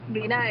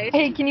Be nice.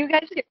 Hey, can you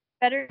guys hear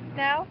better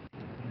now?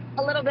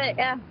 A little bit,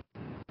 yeah.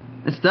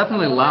 It's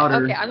definitely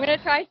louder. Okay, I'm gonna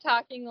try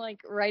talking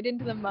like right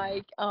into the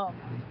mic.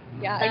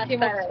 Yeah, I came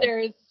better.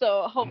 upstairs,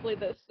 so hopefully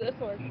this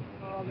works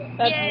a little bit.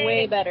 That's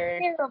way better.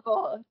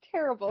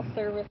 Terrible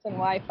service and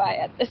Wi-Fi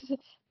at this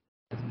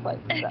place.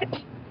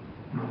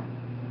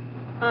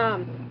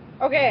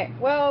 Okay,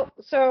 well,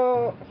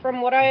 so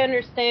from what I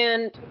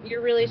understand,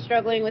 you're really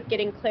struggling with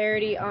getting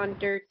clarity on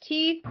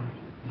dirty.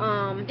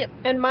 Yep.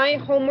 And my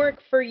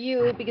homework for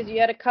you, because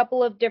you had a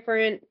couple of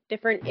different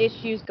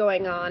issues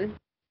going on,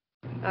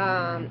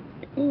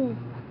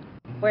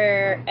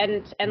 where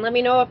and let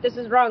me know if this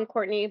is wrong,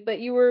 Courtney, but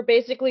you were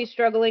basically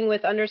struggling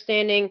with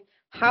understanding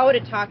how to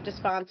talk to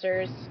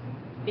sponsors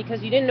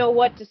because you didn't know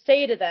what to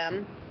say to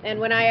them. And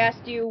when I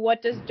asked you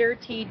what does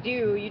Dirty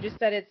do, you just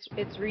said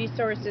it's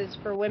resources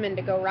for women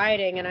to go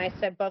riding, and I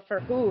said, but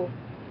for who?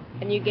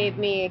 And you gave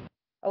me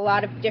a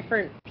lot of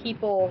different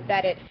people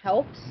that it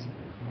helps.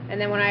 And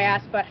then when I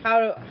asked, but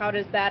how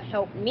does that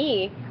help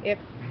me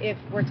if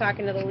we're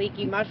talking to the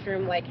leaky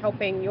mushroom, like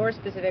helping your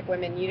specific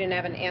women, you didn't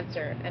have an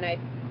answer. And I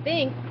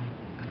think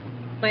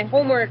my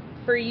homework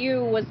for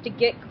you was to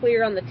get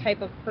clear on the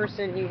type of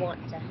person you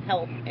want to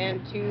help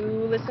and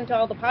to listen to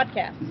all the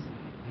podcasts.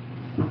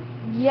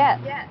 Yes.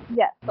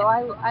 So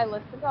I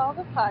listened to all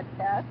the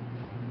podcasts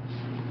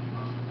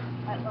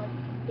at like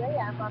 3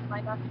 a.m. on my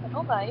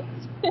nocturnal night.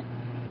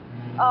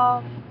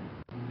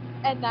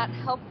 And that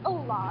helped a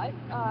lot.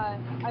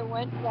 I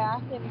went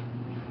back and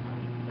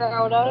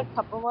wrote out a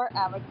couple more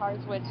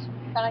avatars, which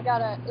kind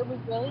of it was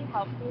really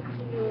helpful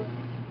to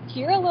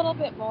hear a little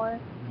bit more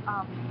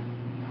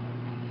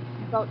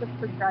about the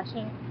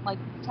progression, like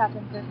tap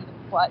into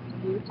what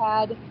you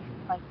had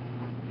like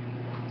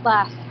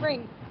last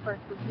spring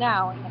versus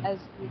now, and as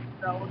you've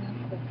grown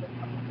into the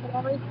and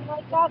everything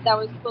like that, that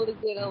was cool to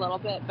get a little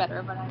bit better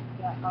of an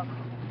idea of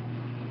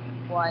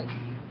what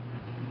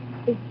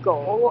the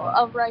goal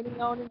of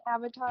writing out an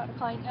avatar, a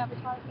client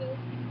avatar is,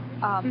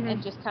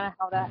 and just kind of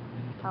how that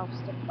helps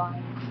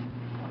define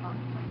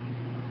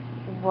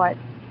what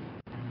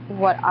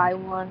I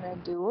want to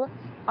do.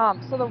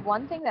 So the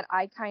one thing that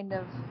I kind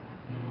of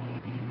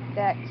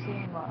that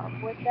came up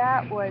with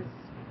that was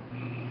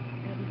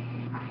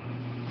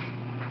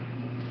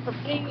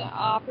providing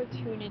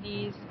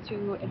opportunities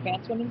to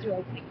advance women's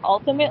racing.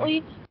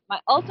 Ultimately, my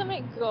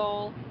ultimate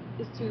goal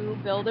is to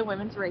build a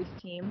women's race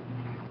team.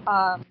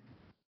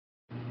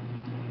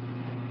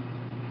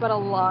 But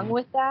along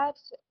with that,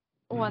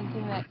 one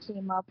thing that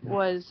came up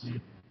was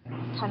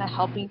kind of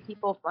helping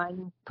people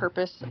find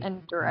purpose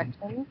and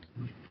direction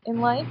in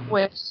life,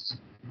 which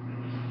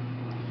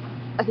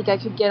I think I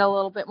could get a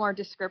little bit more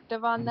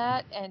descriptive on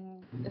that,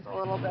 and it's a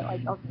little bit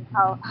like, okay,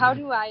 how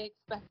do I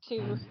expect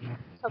to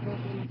come in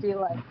and be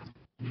like,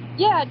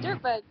 yeah,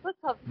 dirtbags, let's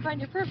help you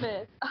find your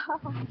purpose.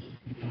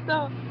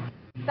 So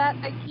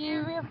that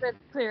gave me a bit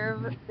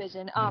clearer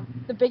vision.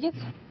 The biggest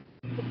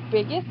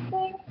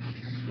thing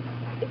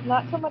is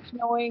not so much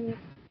knowing.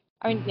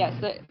 I mean, yes,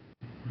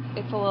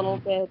 it's a little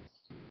bit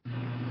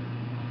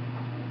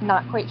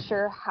not quite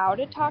sure how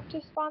to talk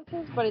to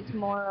sponsors, but it's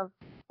more of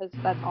because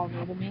that's all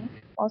new to me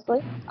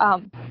mostly.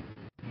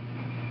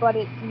 But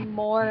it's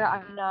more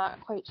I'm not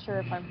quite sure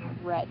if I'm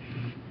ready.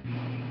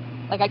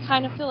 Like I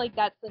kind of feel like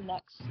that's the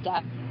next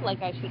step.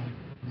 Like I should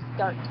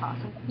start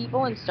talking to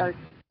people and start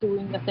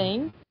doing the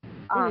thing.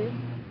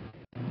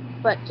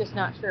 But just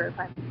not sure if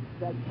I'm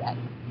ready yet.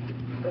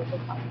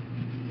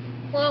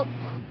 Well,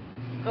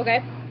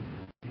 okay.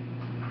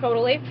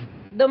 Totally.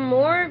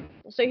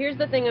 So here's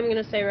the thing I'm going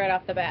to say right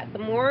off the bat. The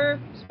more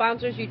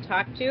sponsors you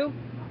talk to,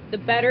 the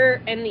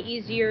better and the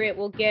easier it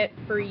will get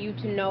for you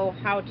to know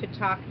how to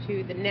talk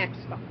to the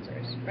next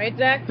sponsors. Right,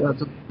 Zach?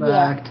 That's a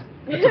fact.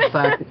 Yeah. That's a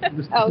fact.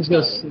 This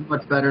goes so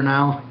much better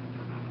now.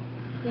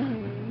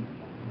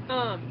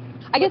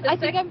 I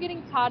think I'm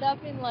getting caught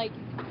up in like,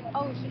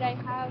 oh, should I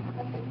have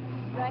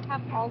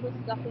all this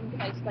stuff in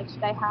place? Like,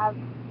 should I have,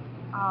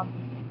 I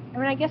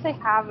mean, I guess I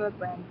have a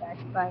brand deck,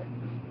 but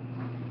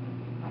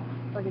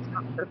like it's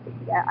not perfect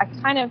yet. I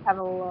kind of have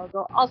a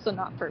logo, also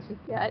not perfect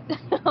yet.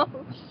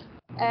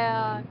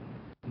 And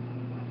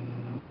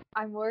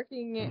I'm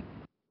working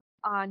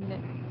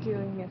on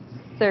doing a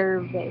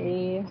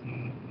survey.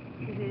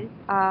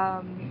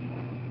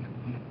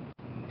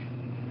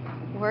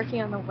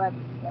 Working on the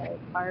website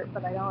part,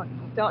 but I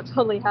don't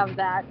totally have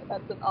that.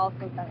 That's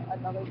also kind of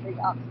another big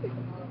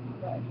obstacle.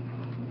 But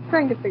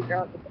trying to figure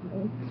out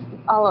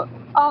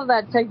all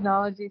that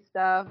technology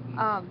stuff.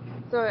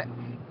 So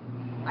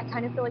I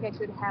kind of feel like I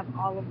should have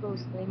all of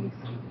those things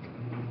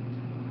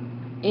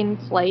in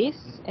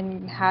place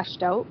and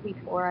hashed out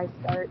before I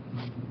start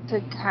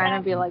to kind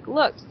of be like,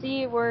 look,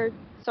 see, we're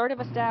sort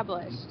of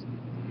established.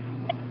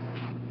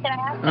 Can I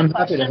ask I'm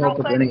happy to help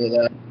with any of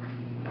that.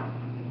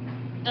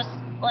 Just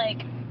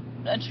like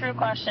a true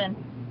question.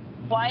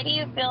 Why do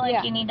you feel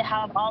like you need to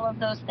have all of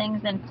those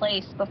things in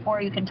place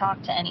before you can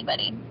talk to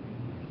anybody?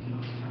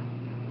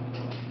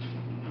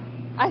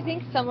 I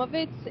think some of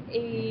it's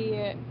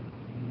a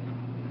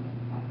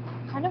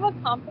kind of a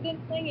confidence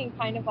thing and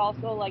kind of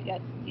also like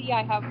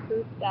I have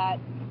proof that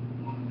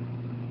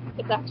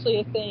it's actually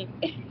a thing.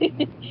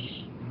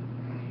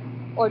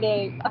 Or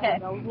they, I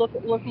don't know,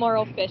 look more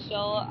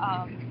official.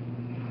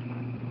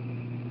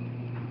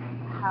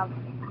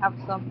 Have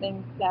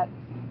something that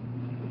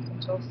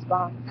potential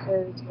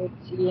sponsors would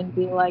see and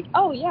be like,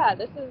 oh yeah,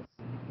 this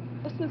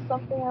is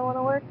something I want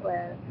to work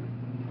with.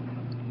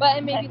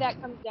 But maybe that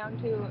comes down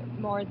to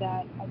more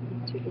that I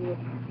need to.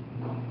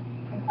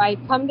 If I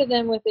come to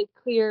them with a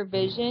clear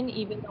vision,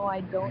 even though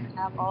I don't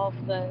have all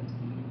of the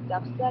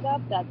stuff set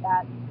up, that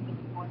is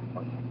more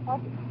important.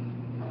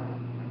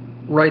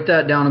 Write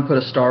that down and put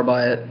a star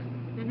by it.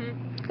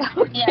 Mm-hmm.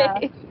 Okay.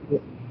 Yeah.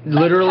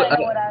 Literally, that's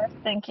kind of what I was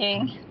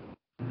thinking.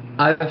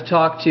 I've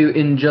talked to,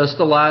 in just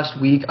the last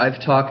week, I've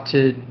talked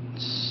to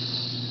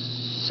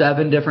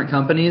 7 different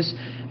companies,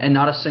 and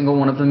not a single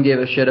one of them gave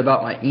a shit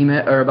about my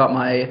email or about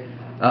my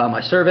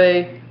my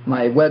survey,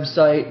 my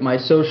website, my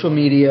social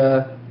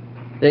media.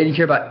 They didn't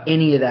care about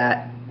any of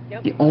that.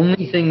 Yep. The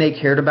only thing they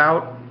cared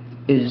about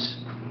is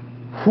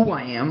who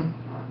I am,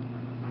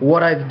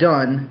 what I've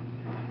done,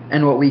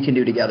 and what we can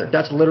do together.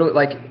 That's literally,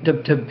 like,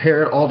 to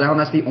pare it all down,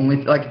 that's the only,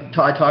 like,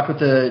 I talked with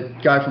the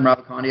guy from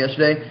Ravikant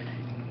yesterday,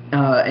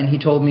 and he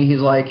told me,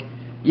 he's like,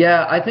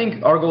 yeah, I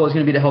think our goal is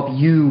going to be to help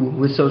you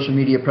with social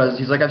media presence.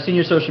 He's like, I've seen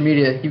your social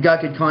media. You've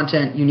got good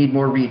content. You need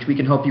more reach. We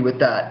can help you with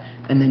that.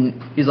 And then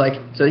he's like,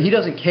 so he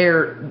doesn't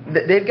care.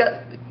 They've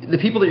got, the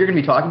people that you're going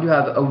to be talking to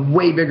have a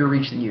way bigger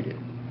reach than you do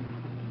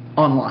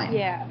online.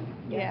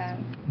 Yeah.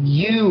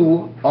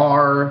 You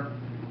are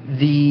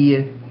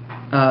the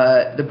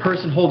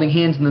person holding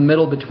hands in the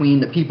middle between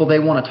the people they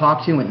want to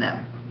talk to and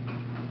them.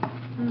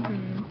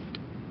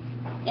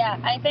 Mm-hmm. Yeah,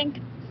 I think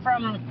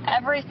from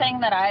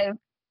everything that I've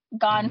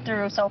gone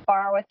through so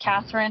far with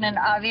Catherine, and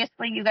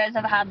obviously you guys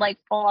have had like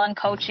full-on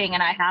coaching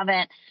and I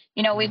haven't,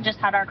 we've just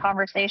had our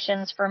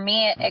conversations. For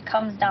me, it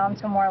comes down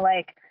to more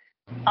like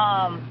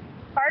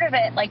part of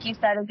it, like you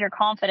said, is your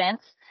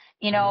confidence.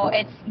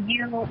 It's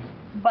you,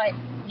 but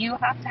you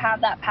have to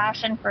have that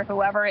passion for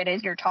whoever it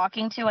is you're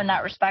talking to and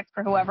that respect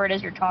for whoever it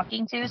is you're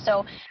talking to.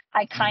 So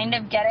I kind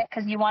of get it,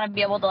 because you want to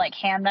be able to like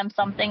hand them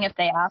something if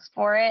they ask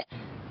for it.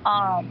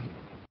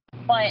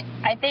 But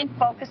I think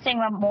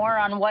focusing more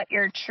on what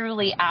you're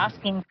truly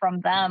asking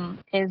from them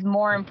is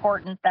more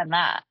important than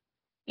that.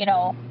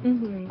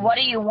 Mm-hmm. What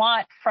do you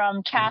want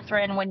from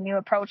Catherine when you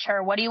approach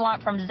her? What do you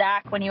want from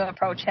Zach when you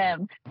approach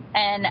him?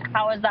 And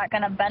how is that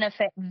going to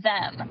benefit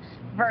them?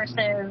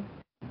 Versus,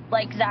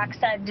 like Zach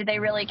said, do they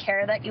really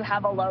care that you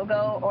have a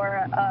logo or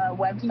a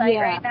website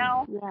right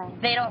now? Yeah.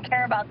 They don't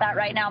care about that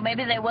right now.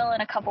 Maybe they will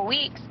in a couple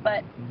weeks,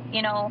 but,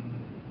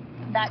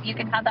 that you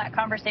can have that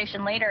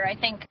conversation later. I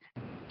think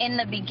in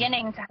the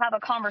beginning, to have a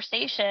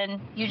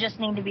conversation, you just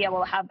need to be able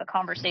to have the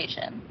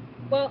conversation.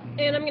 Well,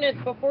 and I'm going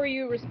to, before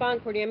you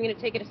respond, Courtney, I'm going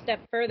to take it a step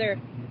further.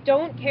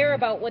 Don't care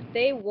about what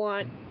they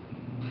want.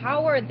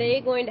 How are they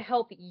going to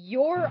help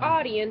your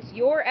audience,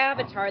 your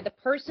avatar, the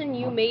person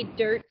you made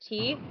dirt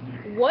tea?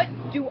 What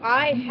do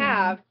I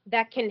have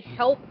that can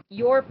help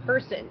your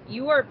person?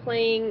 You are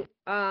playing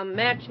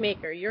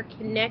matchmaker. You're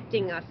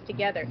connecting us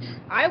together.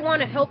 I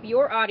want to help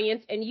your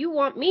audience, and you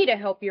want me to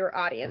help your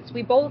audience.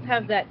 We both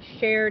have that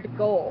shared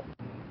goal.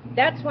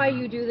 That's why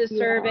you do the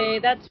survey.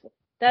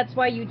 That's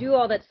why you do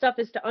all that stuff,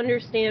 is to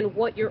understand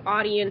what your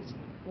audience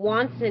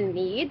wants and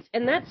needs,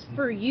 and that's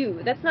for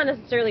you. That's not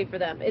necessarily for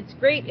them. It's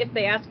great if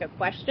they ask a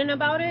question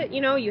about it,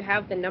 you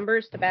have the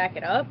numbers to back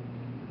it up,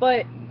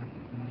 but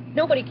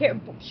nobody cares.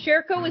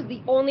 Shareco is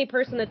the only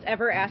person that's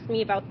ever asked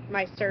me about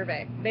my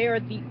survey. They are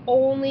the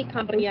only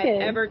company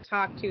I've ever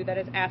talked to that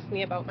has asked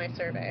me about my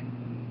survey.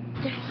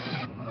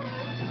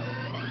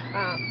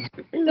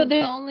 So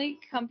the only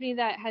company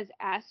that has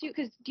asked you,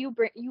 because do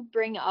you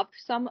bring up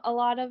a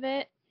lot of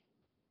it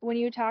when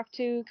you talk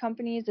to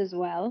companies as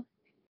well?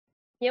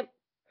 Yep,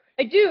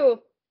 I do.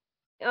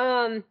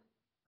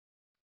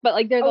 But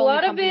like, there's a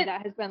only company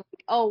that has been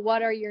like, oh,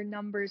 what are your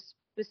numbers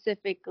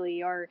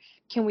specifically, or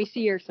can we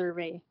see your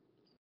survey?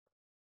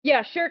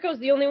 Yeah, Shareco's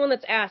the only one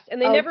that's asked,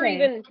 and they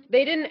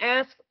they didn't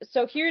ask.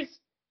 So here's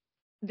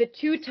the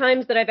 2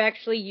 times that I've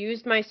actually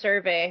used my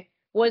survey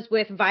was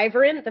with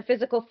Vibrant, the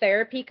physical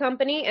therapy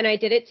company, and I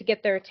did it to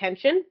get their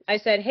attention. I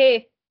said,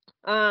 hey,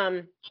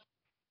 39%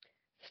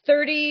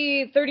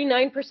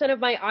 of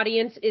my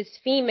audience is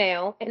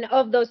female, and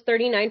of those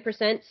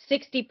 39%,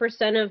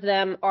 60% of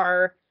them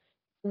are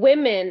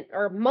women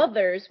or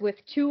mothers with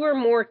 2 or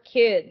more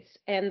kids,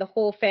 and the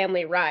whole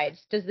family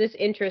rides. Does this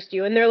interest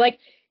you? And they're like,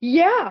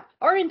 yeah,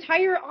 our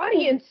entire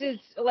audience is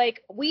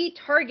like, we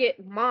target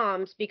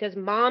moms because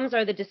moms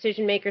are the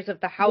decision makers of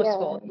the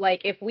household. Yeah.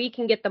 Like, if we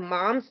can get the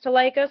moms to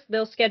like us,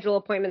 they'll schedule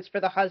appointments for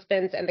the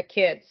husbands and the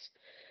kids.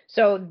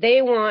 So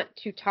they want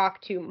to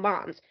talk to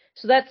moms.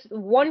 So that's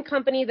one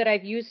company that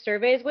I've used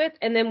surveys with.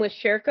 And then with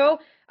Shareco,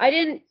 I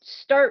didn't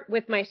start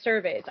with my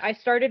surveys. I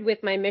started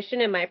with my mission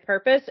and my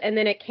purpose. And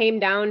then it came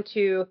down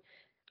to,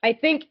 I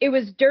think it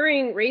was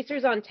during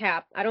Racers on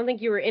Tap. I don't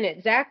think you were in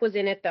it. Zach was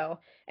in it, though.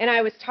 And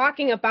I was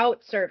talking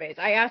about surveys.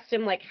 I asked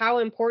him, like, how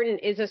important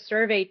is a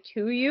survey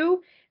to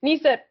you? And he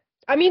said,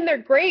 I mean, they're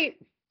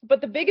great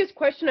But the biggest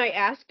question I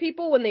ask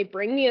people when they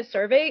bring me a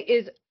survey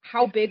is,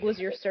 how big was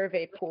your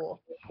survey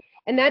pool?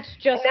 And that's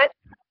just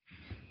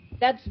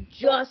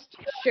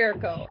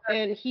Sherko.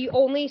 And he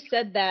only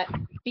said that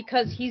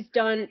because he's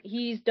done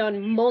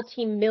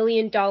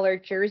multi-million-dollar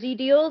jersey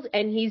deals,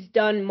 and he's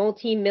done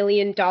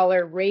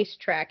multi-million-dollar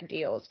racetrack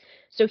deals.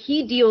 So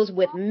he deals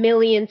with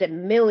millions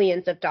and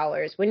millions of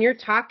dollars. When you're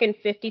talking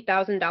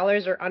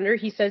 $50,000 or under,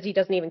 he says he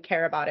doesn't even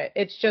care about it.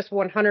 It's just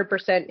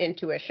 100%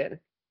 intuition.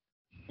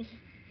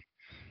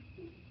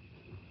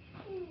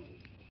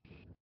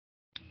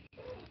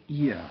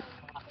 Yeah.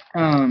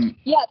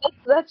 Yeah,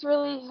 that's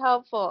really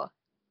helpful.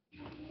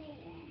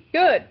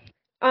 Good.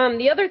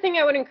 The other thing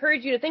I would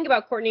encourage you to think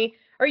about, Courtney,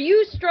 are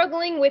you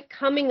struggling with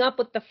coming up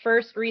with the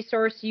first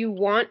resource you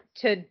want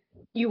to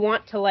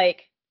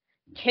like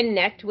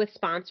connect with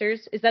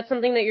sponsors? Is that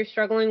something that you're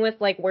struggling with?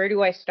 Like, where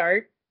do I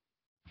start?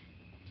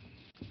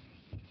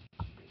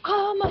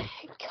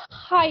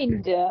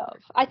 Kind of.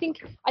 I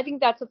think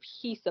that's a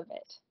piece of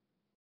it.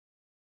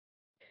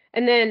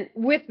 And then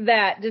with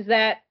that, does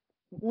that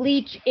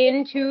leach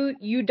into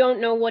you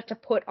don't know what to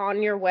put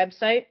on your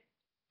website?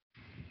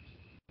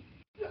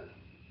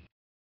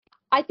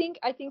 I think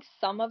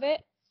some of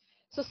it.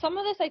 So some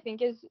of this I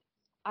think is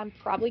I'm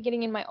probably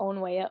getting in my own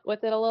way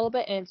with it a little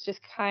bit, and it's just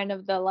kind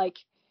of the like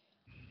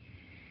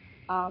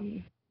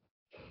I'm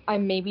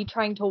maybe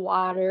trying to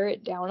water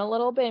it down a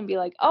little bit and be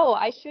like, oh,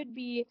 I should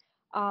be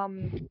I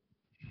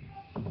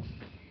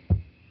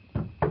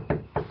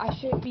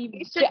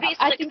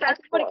think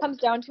what it comes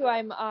down to,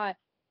 I'm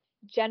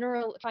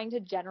trying to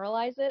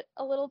generalize it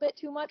a little bit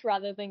too much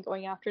rather than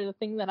going after the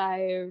thing that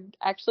I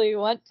actually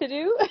want to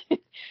do.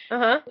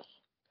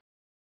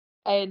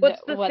 And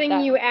what's the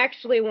thing you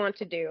actually want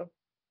to do?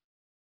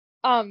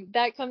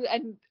 That comes,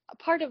 and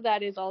part of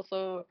that is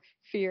also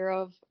fear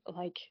of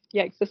like,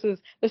 yikes, this is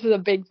a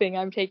big thing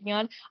I'm taking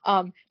on.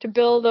 To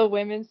build a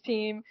women's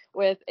team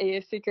with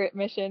a secret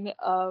mission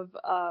of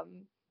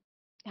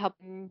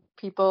helping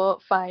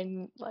people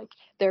find like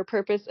their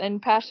purpose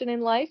and passion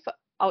in life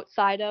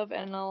outside of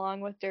and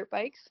along with dirt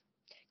bikes,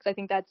 because I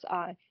think that's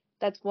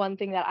one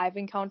thing that I've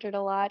encountered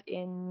a lot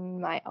in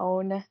my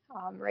own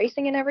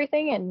racing and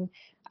everything, and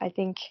I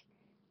think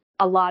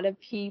a lot of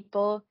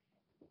people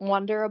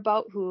wonder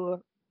about who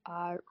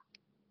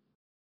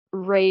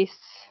race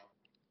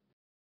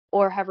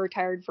or have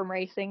retired from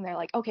racing. They're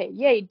like, okay,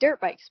 yay,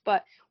 dirt bikes,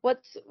 but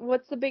what's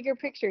the bigger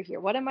picture here?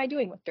 What am I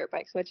doing with dirt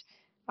bikes? Which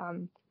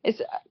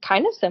is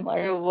kind of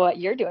similar to what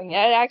you're doing.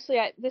 And actually,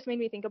 this made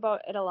me think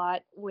about it a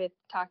lot with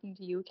talking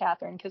to you,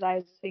 Catherine, because I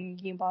was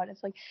thinking about it.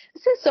 It's like,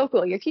 this is so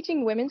cool. You're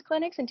teaching women's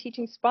clinics and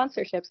teaching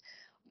sponsorships,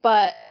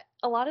 but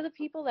a lot of the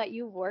people that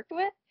you've worked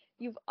with,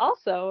 you've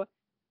also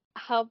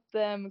helped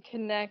them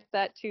connect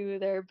that to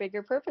their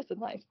bigger purpose in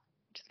life,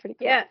 which is pretty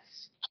cool.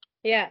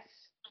 Yes,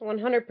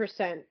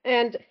 100%.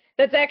 And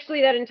that's actually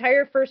that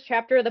entire first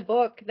chapter of the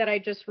book that I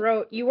just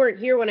wrote. You weren't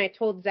here when I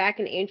told Zach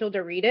and Angel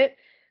to read it,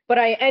 but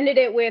I ended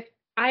it with,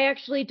 I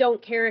actually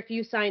don't care if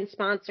you sign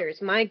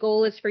sponsors. My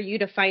goal is for you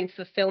to find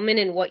fulfillment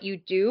in what you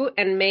do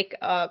and make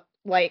a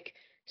like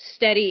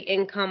steady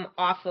income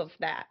off of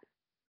that.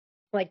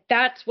 Like,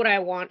 that's what I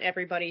want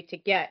everybody to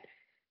get.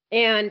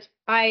 And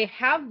I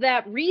have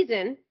that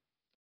reason.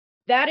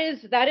 That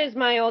is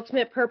my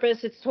ultimate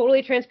purpose. It's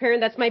totally transparent.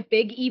 That's my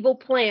big evil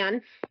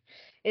plan,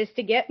 is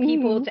to get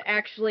people to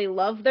actually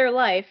love their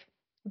life,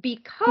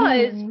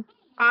 because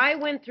I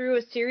went through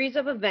a series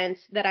of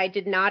events that I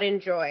did not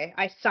enjoy.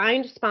 I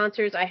signed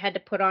sponsors I had to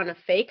put on a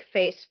fake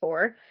face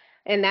for,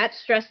 and that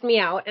stressed me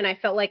out, and I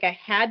felt like I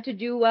had to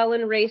do well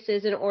in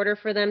races in order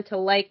for them to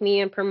like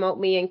me and promote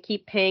me and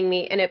keep paying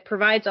me, and it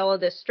provides all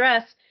of this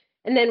stress.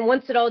 And then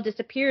once it all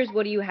disappears,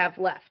 what do you have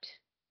left?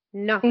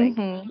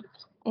 Nothing.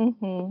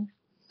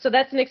 So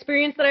that's an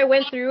experience that I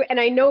went through, and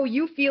I know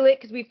you feel it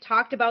because we've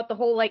talked about the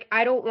whole, like,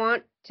 I don't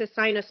want to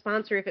sign a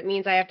sponsor if it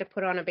means I have to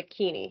put on a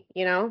bikini,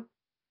 you know?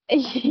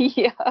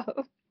 Yeah.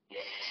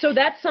 So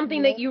that's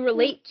something that you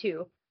relate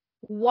to.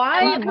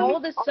 Why all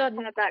of a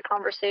sudden have that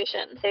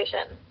conversation?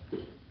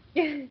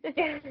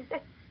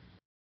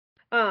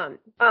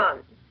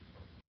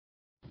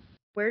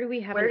 Where do we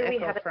have an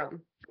echo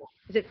from?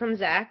 Is it from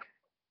Zach?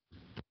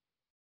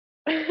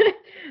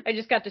 I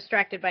just got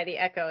distracted by the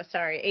echo.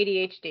 Sorry,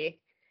 ADHD.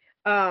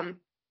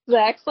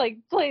 Zach's like,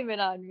 blame it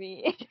on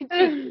me.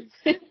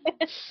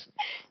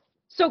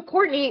 So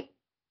Courtney,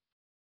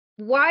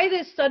 why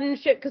this sudden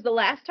shift? Because the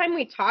last time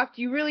we talked,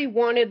 you really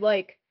wanted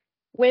like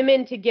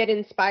women to get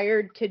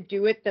inspired to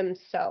do it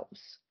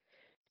themselves.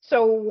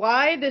 So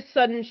why this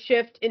sudden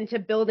shift into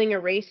building a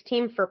race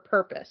team for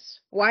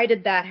purpose? Why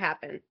did that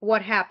happen?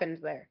 What happened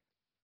there?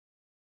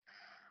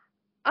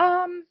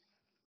 I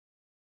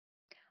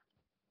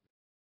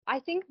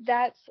think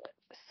that's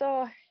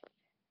so.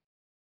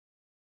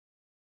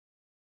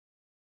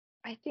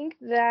 I think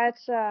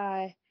that's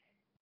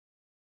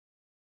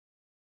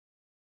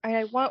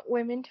I want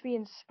women to be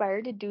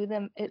inspired to do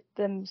it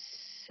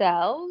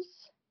themselves,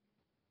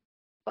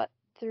 but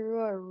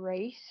through a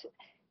race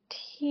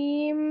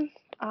team.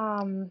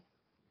 I'm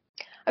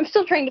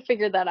still trying to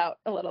figure that out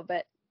a little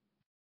bit.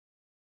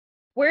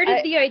 Where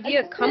did the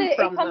idea come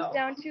from, It comes though?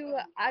 down to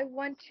I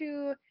want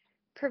to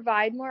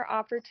provide more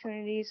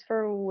opportunities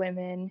for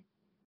women,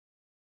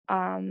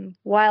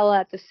 while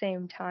at the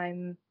same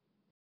time,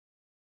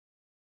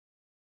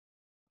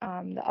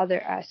 the other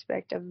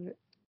aspect of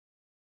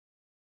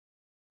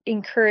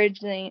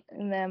encouraging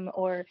them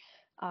or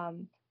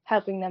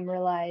helping them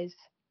realize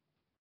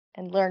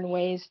and learn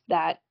ways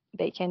that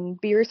they can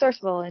be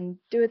resourceful and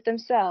do it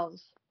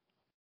themselves.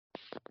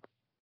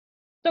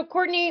 So,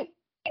 Courtney,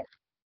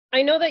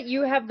 I know that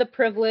you have the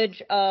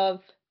privilege of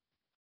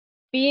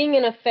being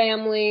in a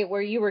family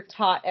where you were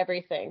taught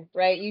everything,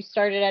 right? You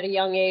started at a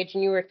young age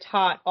and you were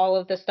taught all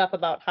of this stuff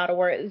about how to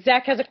work.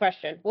 Zach has a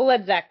question. We'll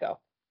let Zach go.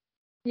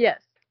 Yes.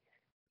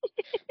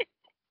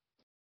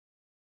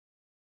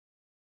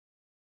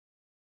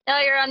 No,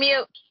 you're on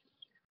mute.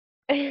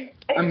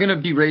 I'm going to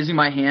be raising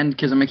my hand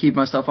because I'm going to keep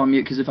myself on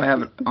mute because if I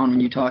have it on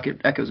when you talk,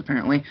 it echoes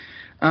apparently.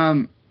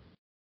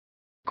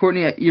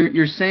 Courtney,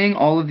 you're saying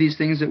all of these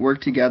things that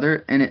work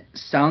together, and it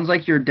sounds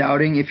like you're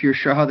doubting if you're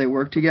sure how they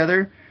work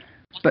together,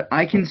 but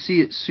I can see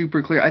it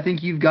super clear. I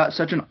think you've got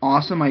such an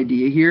awesome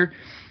idea here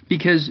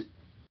because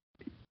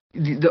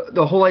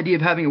the whole idea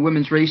of having a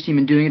women's race team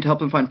and doing it to help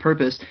them find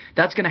purpose,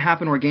 that's going to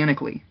happen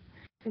organically.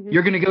 Mm-hmm.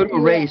 You're going to go to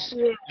a race,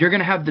 you're going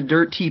to have the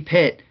dirt tea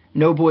pit,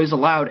 no boys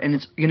allowed, and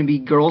it's going to be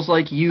girls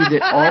like you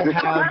that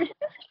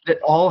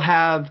all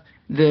have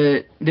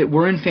that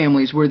were in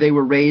families where they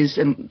were raised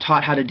and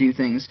taught how to do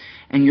things,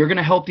 and you're going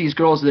to help these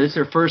girls that it's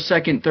their first,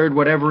 second, third,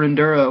 whatever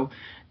enduro,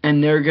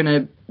 and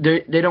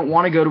they don't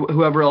want to go to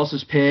whoever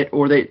else's pit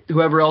or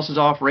whoever else is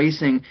off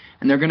racing,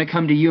 and they're going to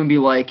come to you and be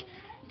like,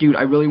 dude,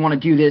 I really want to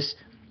do this.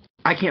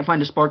 I can't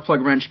find a spark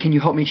plug wrench. Can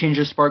you help me change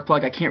this spark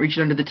plug? I can't reach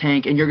it under the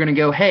tank. And you're going to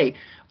go, hey,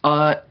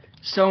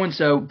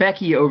 so-and-so,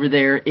 Becky over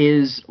there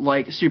is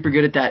like super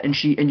good at that.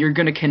 And you're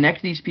going to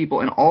connect these people,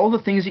 and all the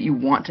things that you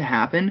want to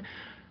happen,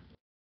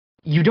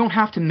 you don't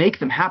have to make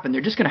them happen.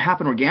 They're just going to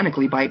happen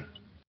organically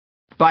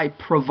by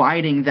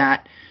providing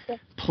that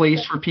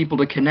place for people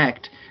to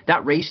connect.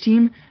 That race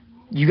team,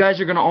 you guys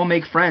are going to all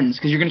make friends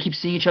because you're going to keep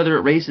seeing each other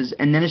at races,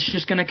 and then it's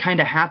just going to kind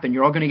of happen.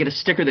 You're all going to get a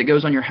sticker that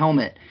goes on your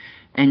helmet,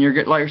 and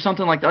you're like, or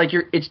something like that. Like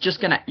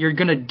you're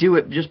going to do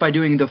it just by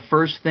doing the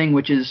first thing,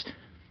 which is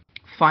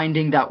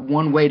finding that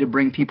one way to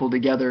bring people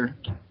together,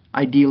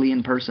 ideally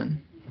in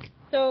person.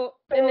 So,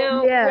 and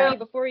now, Ray,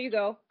 before you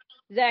go,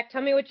 Zach,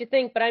 tell me what you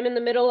think, but I'm in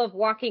the middle of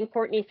walking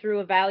Courtney through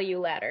a value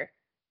ladder.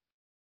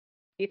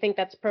 Do you think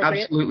that's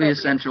appropriate? Absolutely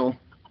essential.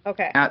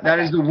 Okay. That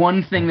is the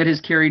one thing that has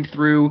carried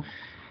through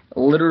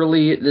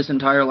literally this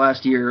entire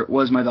last year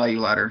was my value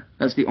ladder.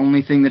 That's the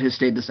only thing that has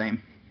stayed the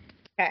same.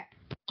 Okay.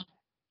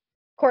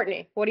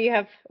 Courtney, what do you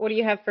have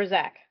for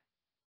Zach?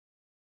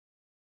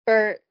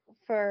 For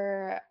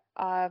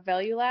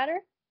value ladder?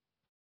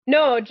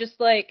 No, just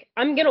like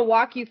I'm gonna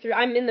walk you through.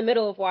 I'm in the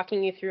middle of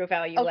walking you through a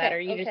value ladder.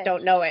 You just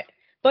don't know it.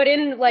 But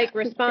in like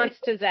response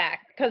to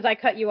Zach, because I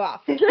cut you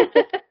off.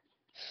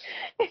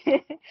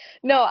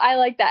 No, I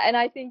like that, and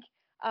I think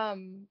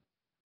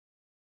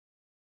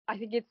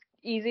it's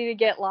easy to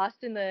get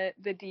lost in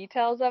the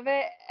details of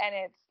it,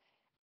 and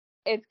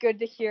it's good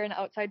to hear an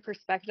outside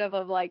perspective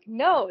of like,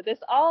 no, this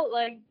all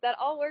that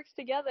all works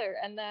together,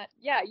 and that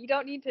you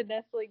don't need to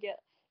necessarily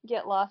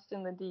get lost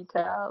in the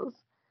details.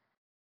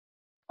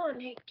 Come on,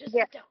 Nate, just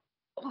sit down.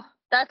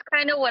 That's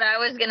kind of what I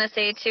was going to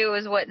say, too,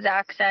 is what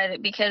Zach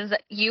said, because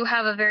you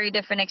have a very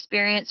different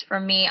experience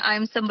from me.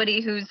 I'm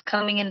somebody who's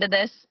coming into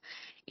this,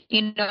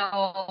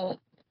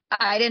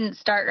 I didn't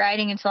start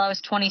riding until I was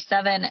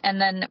 27,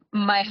 and then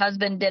my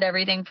husband did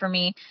everything for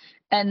me.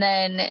 And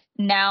then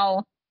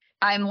now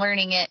I'm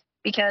learning it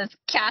because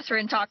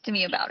Catherine talked to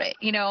me about it,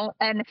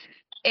 and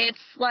it's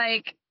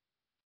like,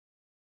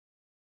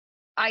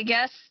 I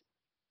guess,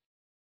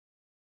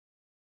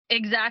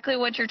 exactly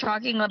what you're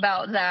talking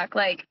about, Zach.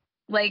 Like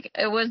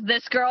it was,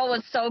 this girl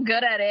was so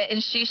good at it,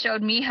 and she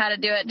showed me how to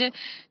do it.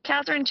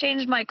 Catherine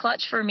changed my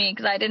clutch for me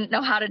because I didn't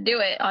know how to do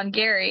it on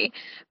Gary,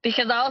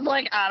 because I was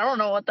like, I don't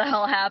know what the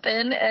hell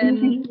happened,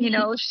 and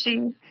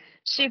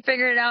she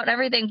figured it out and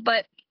everything.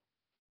 But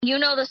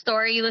the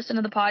story, you listen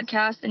to the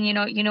podcast, and you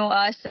know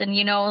us, and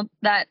you know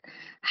that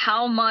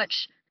how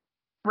much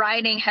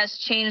riding has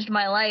changed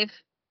my life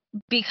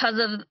because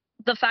of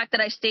the fact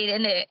that I stayed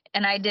in it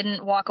and I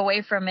didn't walk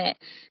away from it.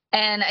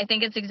 And I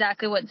think it's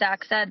exactly what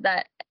Zach said,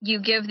 that you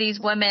give these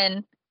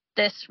women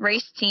this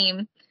race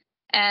team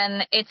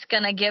and it's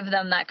going to give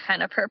them that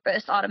kind of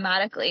purpose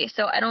automatically.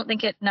 So I don't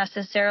think it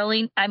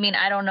necessarily, I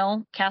don't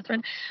know,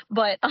 Catherine,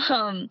 but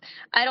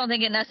I don't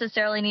think it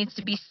necessarily needs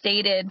to be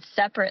stated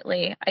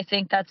separately. I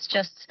think that's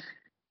just,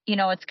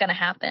 it's going to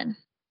happen.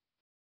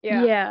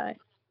 Yeah.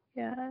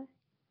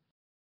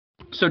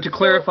 So to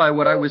clarify,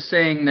 what I was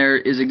saying there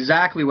is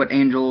exactly what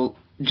Angel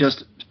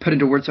just put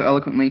into words so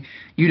eloquently.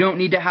 You don't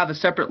need to have a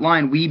separate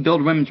line. We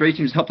build women's race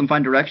teams to help them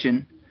find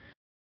direction,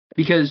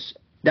 because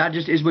that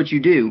just is what you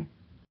do.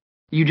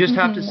 You just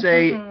have to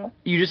say,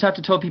 you just have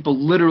to tell people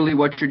literally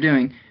what you're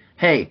doing.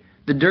 Hey,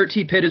 the Dirt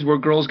Tea Pit is where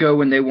girls go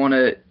when they want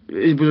to,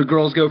 where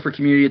girls go for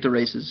community at the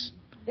races.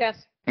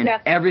 Yes. And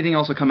everything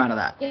else will come out of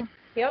that.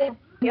 Yeah.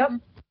 Yep.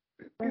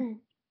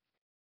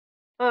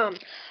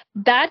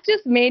 That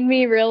just made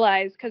me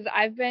realize, because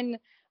I've been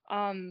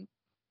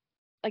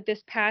like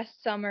this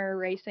past summer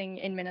racing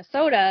in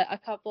Minnesota a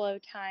couple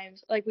of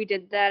times. Like we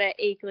did that at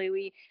Akeley.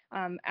 We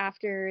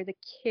after the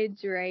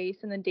kids race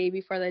and the day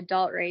before the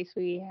adult race,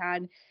 we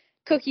had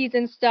cookies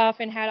and stuff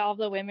and had all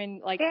the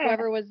women, like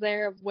whoever was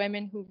there of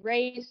women who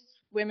raced,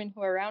 women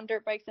who are around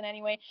dirt bikes in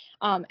any way.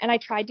 And I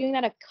tried doing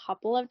that a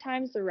couple of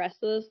times the rest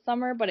of the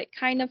summer, but it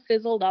kind of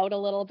fizzled out a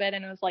little bit,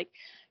 and it was like,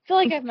 I feel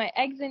like I have my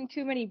eggs in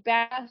too many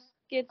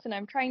baskets, and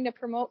I'm trying to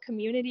promote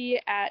community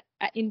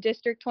in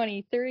District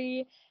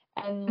 23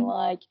 and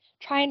like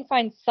try and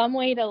find some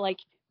way to like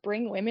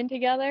bring women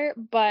together,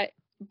 but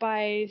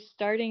by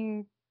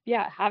starting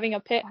having a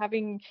pit,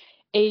 having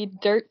a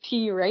dirt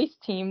T race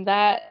team,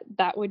 that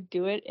would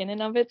do it in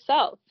and of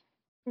itself.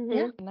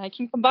 Mm-hmm. And I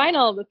can combine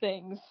all the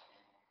things.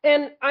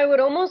 And I would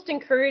almost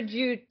encourage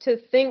you to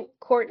think,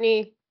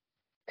 Courtney,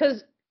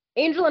 because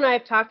Angel and I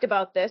have talked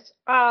about this.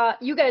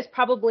 You guys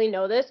probably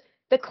know this.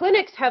 The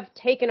clinics have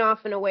taken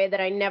off in a way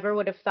that I never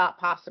would have thought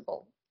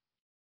possible.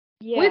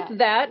 With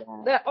that,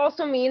 that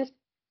also means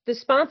the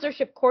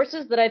sponsorship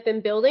courses that I've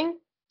been building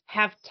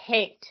have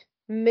tanked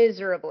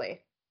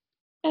miserably.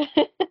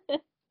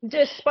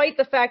 Despite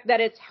the fact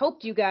that it's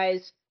helped you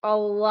guys a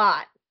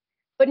lot.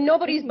 But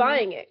nobody's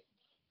buying it.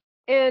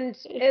 And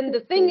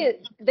the thing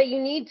that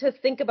you need to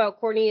think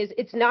about, Courtney, is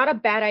it's not a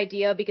bad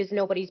idea because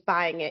nobody's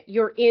buying it.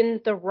 You're in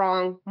the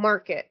wrong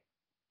market.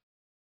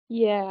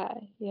 Yeah,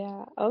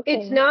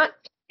 okay.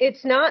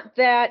 It's not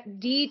that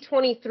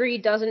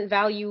D23 doesn't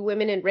value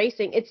women in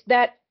racing. It's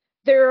that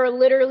there are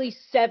literally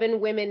 7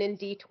 women in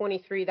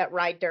D23 that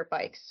ride dirt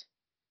bikes.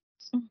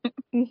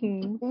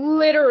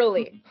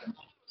 Literally.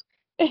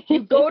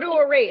 You go to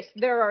a race,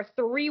 there are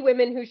 3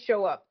 women who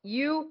show up.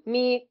 You,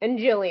 me, and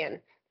Jillian.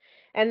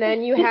 And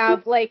then you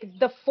have like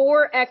the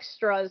 4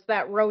 extras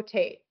that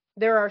rotate.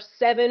 There are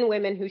 7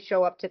 women who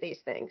show up to these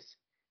things.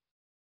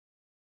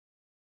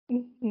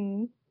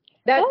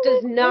 That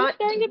does not.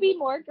 There's starting to be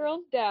more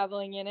girls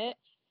dabbling in it,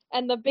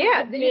 and the big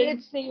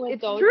thing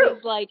with those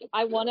is like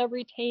I want to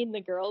retain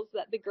the girls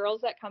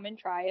that come and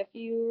try a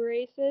few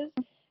races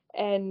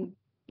and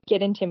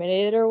get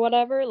intimidated or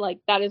whatever. Like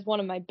that is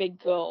one of my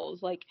big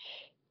goals. Like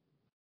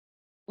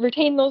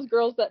retain those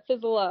girls that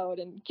fizzle out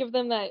and give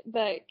them that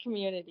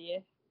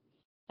community.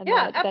 And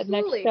that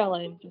next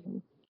challenge.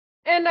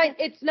 And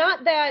it's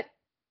not that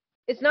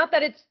it's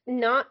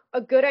not a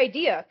good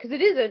idea, because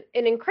it is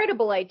an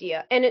incredible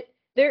idea, and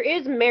there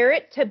is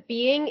merit to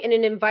being in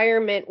an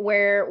environment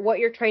where what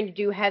you're trying to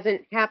do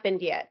hasn't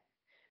happened yet,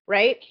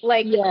 right?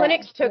 Like the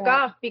clinics took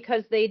off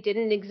because they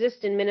didn't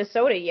exist in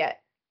Minnesota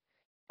yet.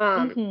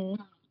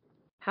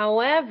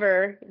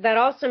 However, that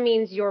also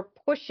means you're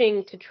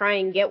pushing to try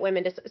and get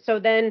women to. So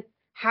then,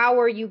 how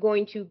are you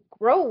going to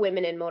grow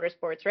women in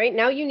motorsports, right?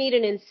 Now you need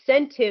an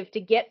incentive to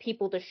get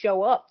people to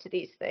show up to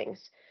these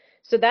things.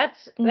 So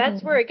that's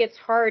where it gets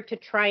hard to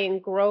try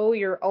and grow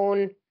your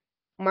own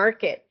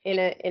market in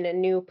a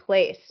new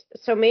place.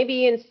 So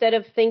maybe instead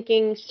of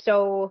thinking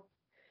so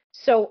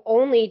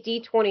only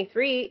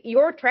D23,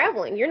 you're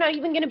traveling. You're not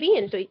even going to be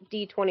in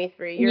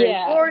D23. You're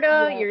in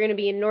Florida. You're going to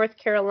be in North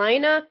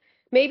Carolina.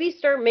 Maybe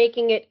start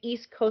making it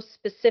East Coast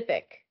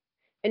specific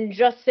and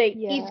just say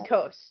East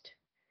Coast.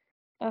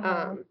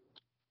 And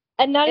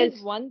that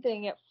is one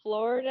thing.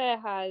 Florida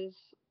has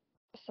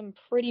some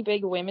pretty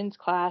big women's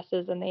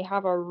classes, and they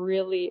have a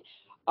really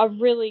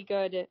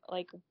good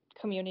like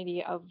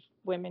community of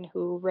women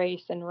who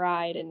race and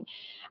ride, and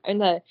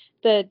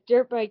the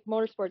dirt bike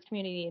motorsports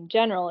community in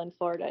general in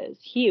Florida is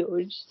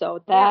huge.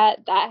 So that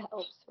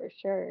helps for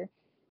sure.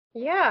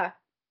 Yeah,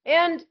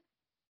 and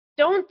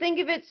don't think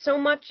of it so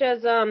much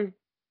as oh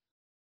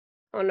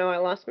no, I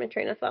lost my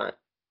train of thought.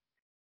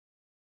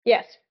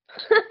 Yes.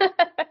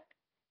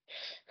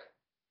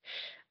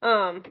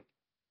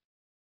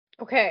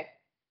 Okay.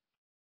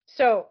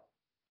 So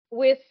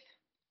with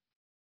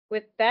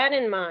that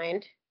in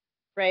mind,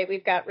 right,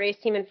 we've got race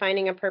team and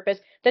finding a purpose.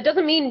 That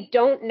doesn't mean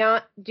don't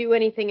not do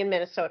anything in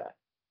Minnesota.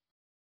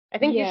 I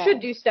think you should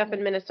do stuff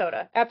in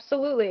Minnesota.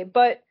 Absolutely.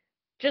 But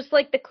just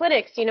like the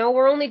clinics,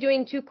 we're only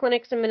doing 2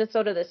 clinics in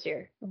Minnesota this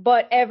year,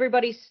 but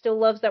everybody still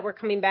loves that we're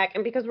coming back.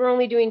 And because we're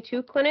only doing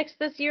 2 clinics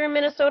this year in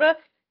Minnesota,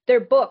 they're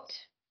booked.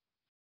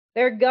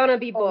 They're gonna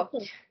be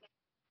booked.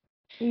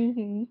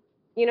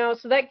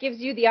 So that gives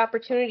you the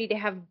opportunity to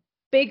have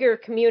bigger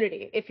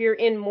community. If you're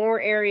in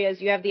more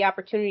areas, you have the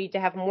opportunity to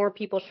have more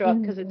people show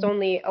up because it's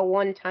only a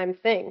one-time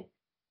thing.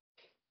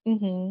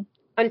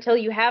 Until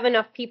you have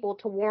enough people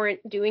to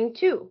warrant doing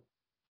 2.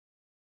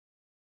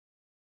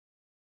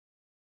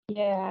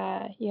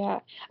 Yeah.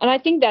 And I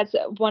think that's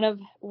one of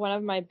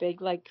my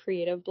big like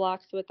creative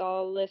blocks with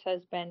all this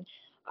has been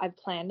I've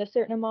planned a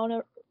certain amount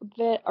of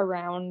it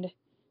around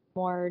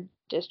more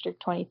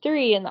District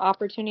 23 and the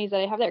opportunities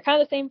that I have there.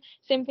 Kind of the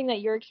same thing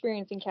that you're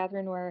experiencing,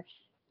 Catherine, where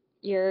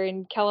you're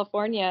in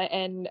California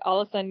and all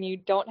of a sudden you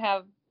don't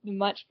have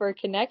much for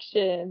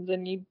connections,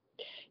 and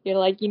you're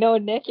like,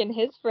 Nick and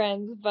his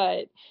friends,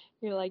 but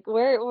you're like,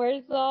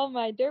 where's all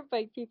my dirt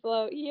bike people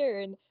out here?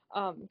 And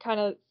kind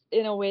of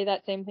in a way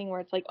that same thing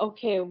where it's like,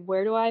 okay,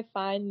 where do I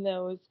find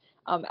those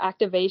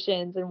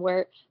activations, and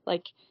where,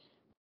 like,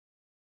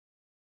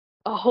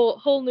 a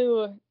whole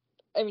new,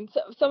 I mean,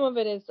 some of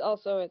it is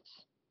also, it's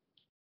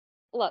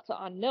lots of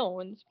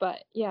unknowns,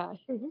 but yeah.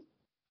 Mm-hmm.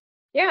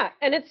 Yeah,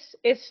 and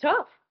it's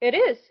tough. It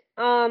is.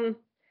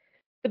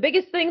 The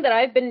biggest thing that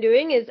I've been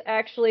doing is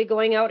actually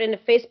going out into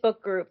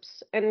Facebook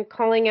groups and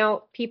calling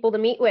out people to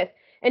meet with.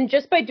 And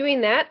just by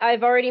doing that,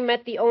 I've already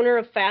met the owner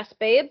of Fast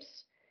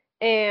Babes,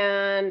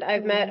 and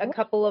I've met a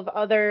couple of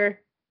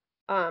other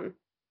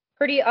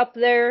pretty up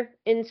there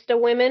Insta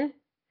women,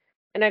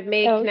 and I've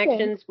made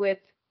connections with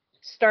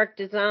Stark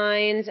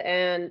Designs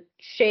and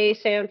Shay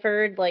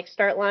Sanford, like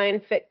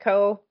Startline Fit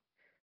Co.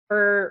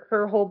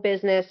 Her whole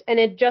business, and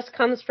it just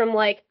comes from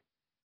like,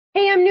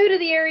 hey, I'm new to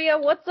the area,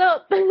 what's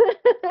up?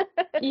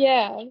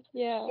 Yeah.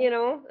 You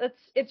know,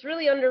 it's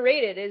really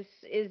underrated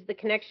is the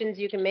connections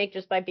you can make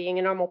just by being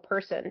a normal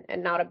person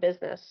and not a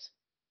business.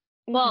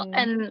 Well,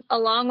 and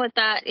along with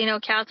that, you know,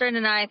 Catherine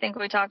and I think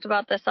we talked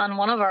about this on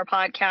one of our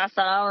podcasts.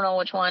 I don't know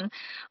which one.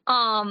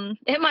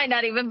 It might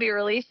not even be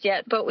released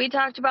yet, but we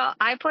talked about,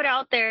 I put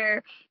out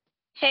there,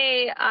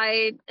 hey,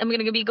 I am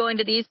going to be going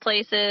to these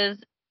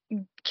places.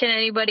 Can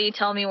anybody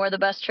tell me where the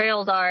best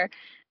trails are?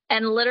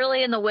 And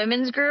literally in the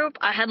women's group,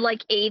 I had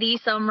like 80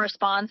 some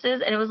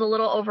responses, and it was a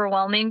little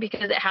overwhelming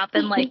because it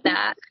happened like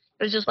that.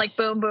 It was just like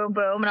boom, boom,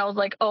 boom. And I was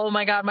like, oh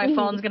my God, my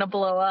phone's going to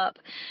blow up.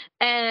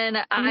 And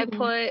I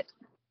put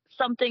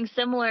something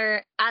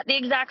similar at the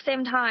exact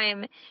same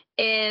time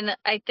in,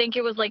 I think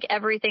it was like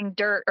Everything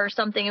Dirt or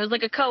something. It was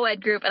like a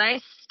co-ed group, and I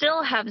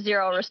still have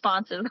 0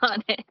 responses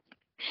on it.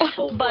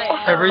 Oh, but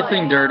wow.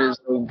 Everything Dirt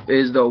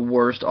is the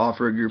worst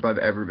off-road group I've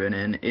ever been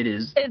in. It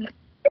is.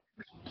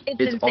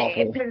 It's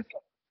insane.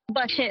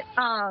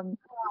 Awful.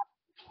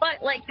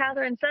 But like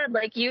Catherine said,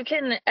 like, you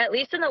can, at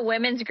least in the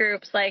women's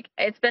groups, like,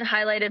 it's been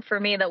highlighted for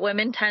me that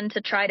women tend to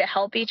try to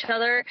help each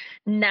other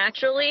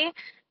naturally.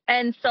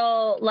 And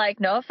so, like,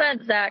 no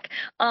offense, Zach,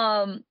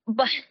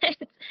 but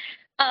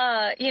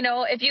you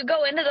know, if you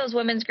go into those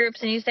women's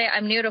groups and you say,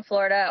 I'm new to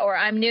Florida or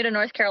I'm new to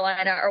North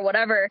Carolina or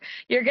whatever,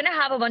 you're going to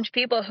have a bunch of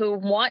people who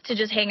want to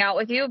just hang out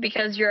with you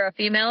because you're a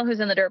female who's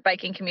in the dirt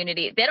biking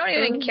community. They don't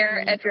even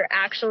care if you're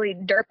actually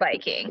dirt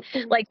biking.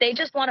 Like, they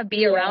just want to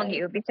be around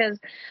you, because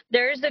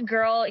there's a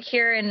girl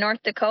here in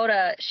North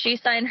Dakota. She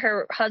signed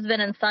her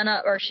husband and son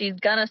up, or she's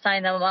going to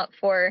sign them up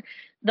for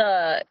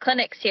the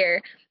clinics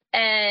here.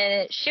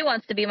 And she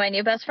wants to be my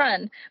new best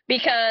friend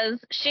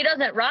because she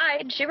doesn't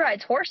ride. She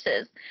rides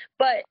horses.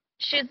 But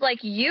she's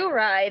like, you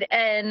ride,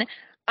 and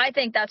I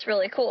think that's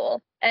really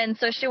cool. And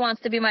so she wants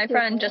to be my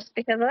friend just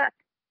because of that.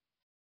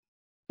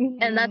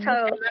 And that's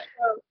how,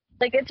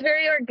 like, it's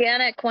very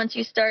organic once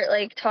you start,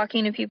 like,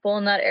 talking to people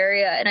in that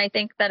area. And I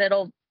think that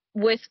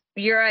with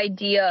your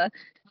idea,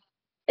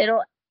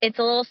 it's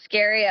a little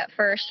scary at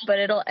first, but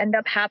it'll end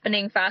up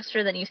happening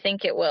faster than you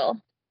think it will.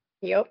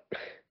 Yep.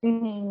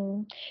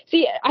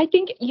 See, I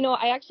think, you know,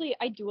 I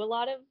do a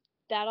lot of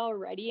that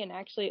already, and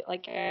actually,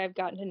 like, I've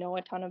gotten to know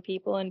a ton of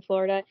people in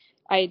Florida.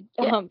 I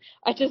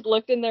just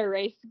looked in their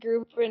race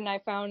group, and I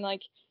found,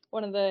 like,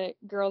 one of the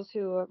girls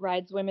who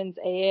rides women's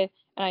A,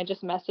 and I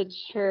just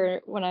messaged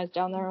her when I was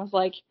down there. I was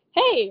like,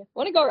 hey,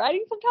 want to go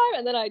riding sometime?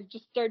 And then I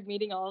just started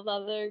meeting all of the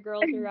other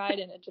girls who ride,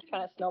 and it just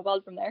kind of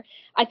snowballed from there.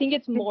 I think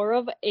it's more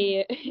of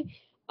a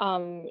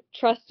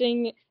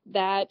trusting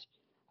that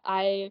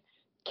I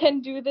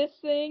can do this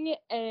thing,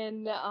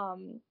 and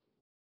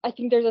I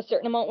think there's a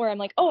certain amount where I'm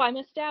like, oh, I'm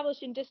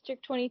established in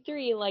District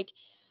 23, like,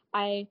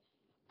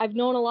 I've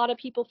known a lot of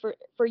people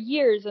for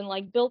years, and,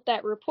 like, built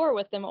that rapport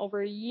with them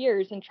over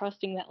years, and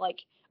trusting that, like,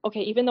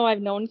 okay, even though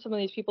I've known some of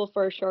these people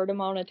for a short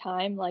amount of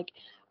time, like,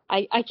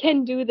 I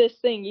can do this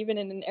thing even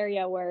in an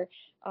area where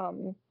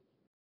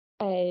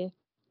I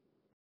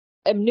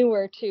am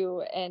newer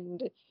to,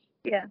 and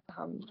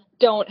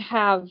don't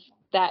have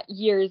that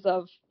years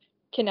of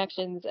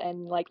connections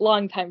and, like,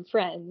 longtime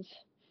friends.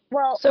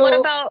 Well, so,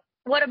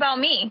 what about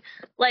me?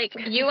 Like,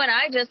 you and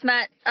I just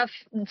met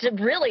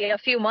really a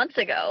few months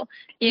ago,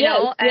 you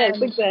know?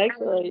 Yes,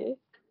 exactly.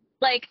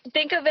 Like,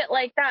 think of it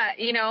like that,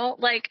 you know?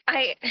 Like,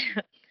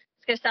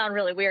 it's going to sound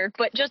really weird,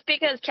 but just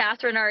because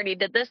Catherine already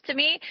did this to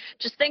me,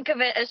 just think of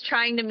it as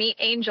trying to meet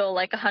Angel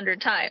like 100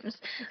 times.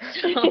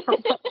 So.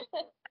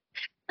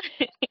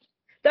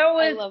 That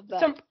was I love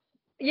that.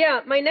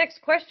 Yeah, my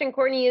next question,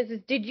 Courtney, is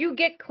did you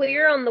get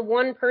clear on the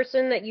one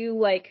person that you,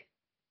 like,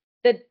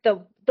 the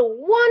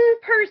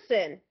one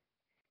person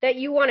that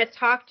you want to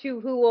talk to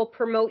who will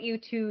promote you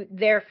to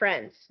their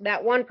friends?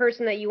 That one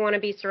person that you want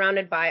to be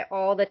surrounded by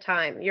all the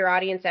time, your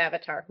audience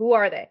avatar. Who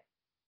are they?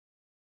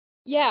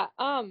 Yeah,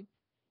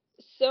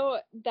 so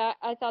that,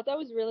 I thought that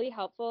was really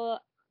helpful.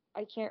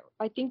 I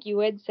think you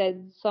had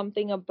said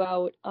something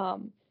about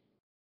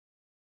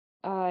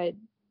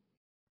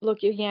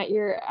looking at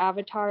your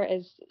avatar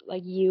as,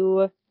 like,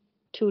 you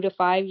 2 to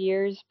 5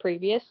 years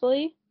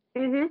previously.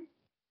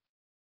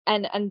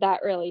 And that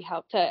really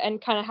helped to,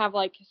 and kind of have,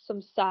 like,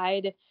 some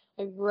side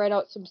I've read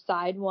out some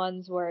side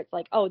ones where it's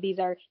like, oh, these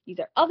are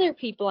other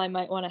people I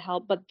might want to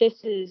help, but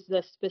this is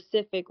the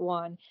specific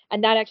one,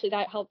 and that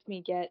helped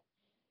me get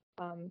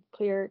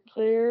clear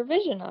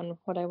vision on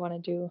what I want to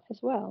do as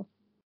well.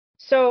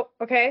 So,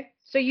 okay.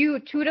 So you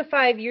 2 to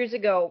 5 years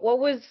ago, what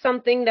was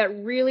something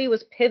that really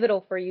was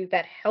pivotal for you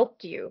that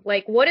helped you?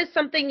 Like, what is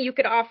something you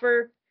could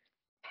offer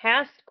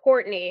past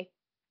Courtney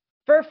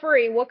for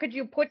free? What could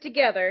you put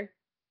together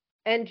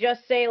and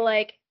just say,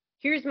 like,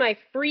 here's my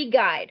free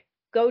guide.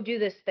 Go do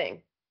this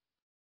thing.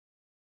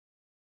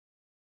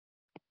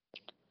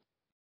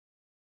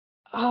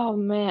 Oh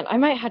man, I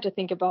might have to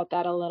think about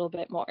that a little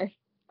bit more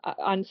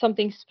on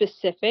something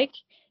specific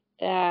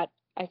that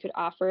I could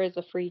offer as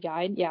a free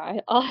guide.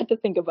 Yeah, I'll have to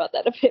think about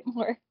that a bit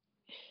more.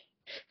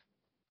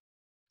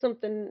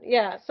 Something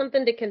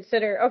to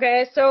consider.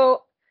 Okay,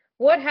 so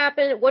what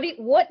happened?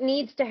 What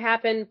needs to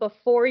happen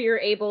before you're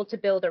able to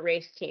build a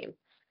race team?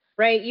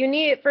 Right?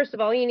 First of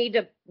all, you need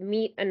to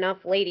meet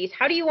enough ladies.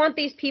 How do you want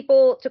these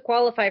people to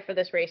qualify for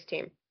this race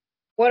team?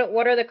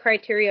 What are the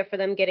criteria for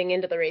them getting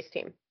into the race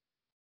team?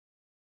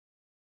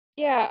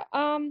 Yeah,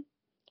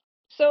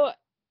 so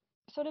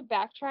to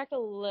backtrack a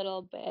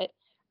little bit,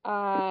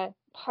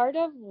 part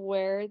of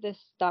where this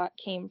thought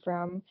came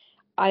from,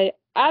 I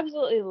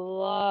absolutely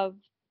love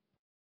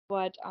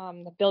what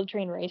the Build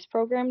Train Race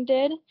program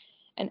did,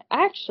 and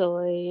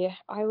actually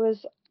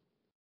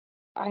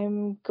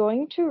I'm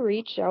going to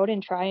reach out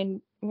and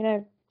I'm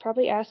gonna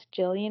probably ask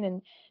Jillian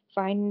and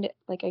find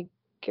like a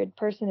good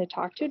person to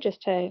talk to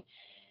just to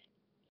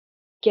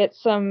get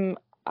some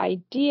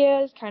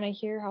ideas, kind of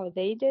hear how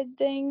they did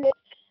things.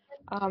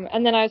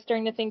 And then I was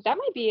starting to think that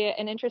might be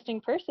an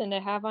interesting person to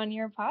have on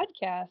your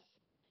podcast,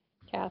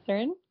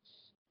 Catherine.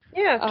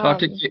 Yeah. Talk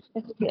to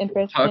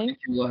interesting.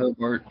 Kayla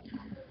Hobart.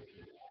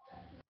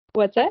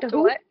 What's that?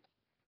 What?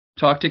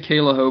 Talk to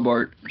Kayla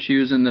Hobart. She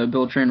was in the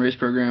Build Train Race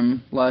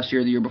program last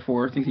year, the year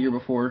before. I think the year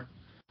before.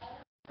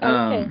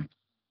 Okay.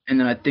 And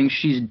then I think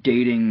she's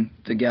dating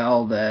the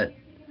gal that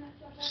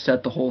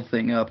set the whole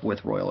thing up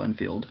with Royal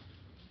Enfield.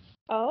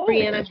 Oh.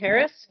 Brianna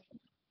Harris?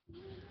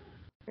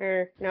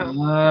 Or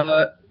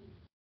no?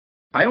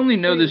 I only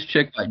know this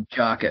chick by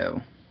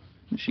Jocko.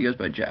 She goes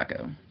by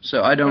Jocko.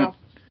 So I don't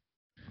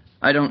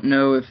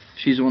know if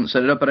she's the one that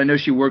set it up, but I know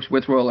she works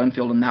with Royal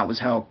Enfield, and that was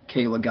how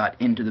Kayla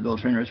got into the Build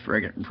Train Race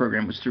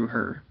program, was through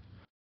her.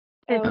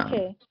 Oh,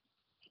 okay.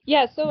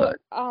 Yeah, so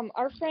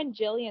our friend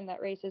Jillian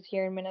that races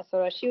here in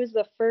Minnesota, she was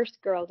the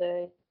first girl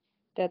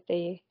that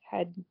they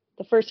had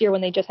the first year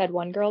when they just had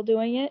one girl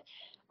doing it.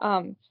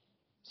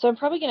 So I'm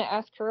probably going to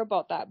ask her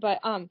about that.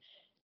 But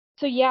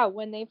so yeah,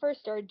 when they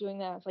first started doing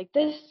that, I was like,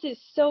 this is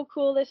so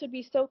cool. This would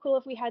be so cool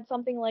if we had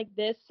something like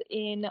this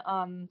in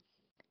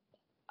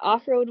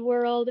off-road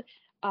world.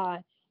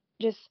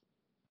 Just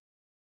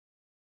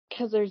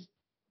because there's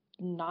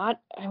not,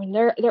 I mean,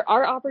 there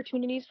are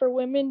opportunities for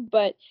women,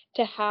 but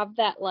to have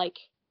that, like,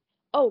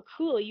 oh,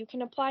 cool, you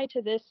can apply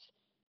to this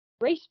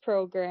race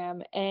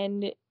program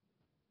and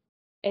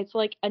it's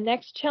like a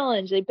next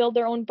challenge. They build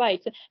their own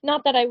bikes.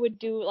 Not that I would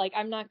do, like,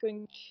 I'm not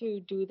going to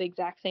do the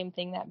exact same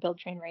thing that Build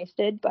Train Race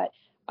did, but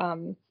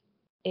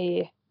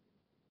it'd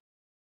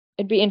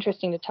be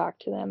interesting to talk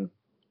to them.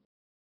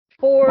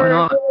 Why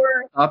not?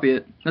 Copy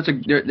it.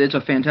 It's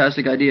a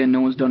fantastic idea, and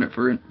no one's done it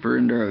for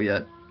enduro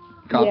yet.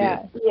 Copy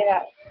it.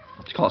 Yeah.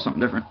 Just call it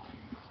something different.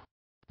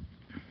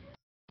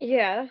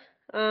 Yeah.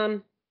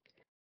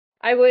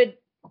 I would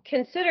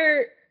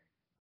consider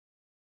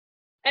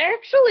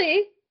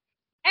actually,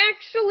 I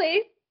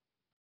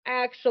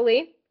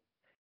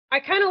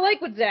kind of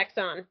like what Zach's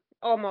on,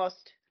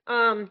 almost.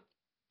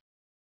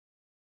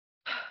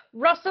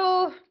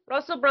 Russell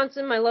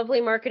Brunson, my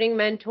lovely marketing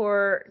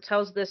mentor,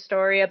 tells this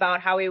story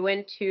about how he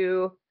went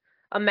to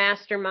a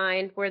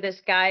mastermind where this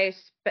guy,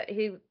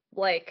 he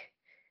like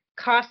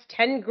cost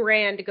 10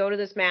 grand to go to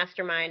this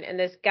mastermind, and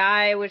this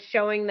guy was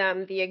showing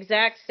them the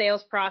exact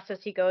sales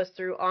process he goes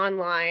through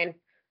online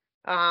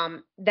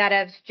that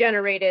has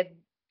generated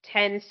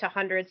tens to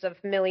hundreds of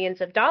millions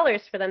of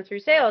dollars for them through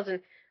sales.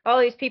 And all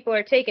these people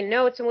are taking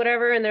notes and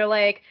whatever, and they're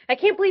like, I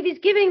can't believe he's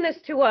giving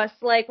this to us.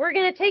 Like, we're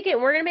going to take it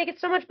and we're going to make it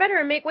so much better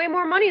and make way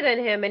more money than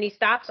him. And he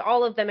stops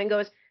all of them and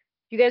goes,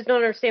 you guys don't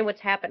understand what's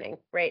happening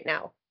right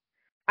now.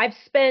 I've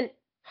spent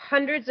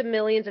hundreds of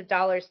millions of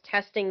dollars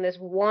testing this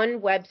one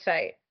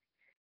website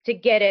to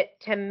get it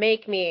to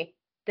make me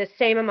the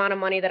same amount of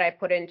money that I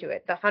put into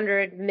it, the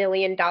 $100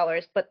 million.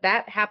 But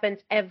that happens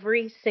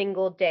every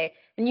single day.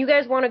 And you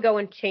guys want to go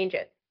and change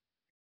it.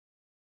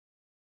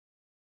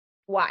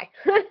 Why?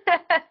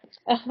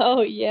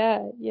 Oh,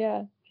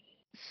 yeah.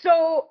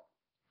 So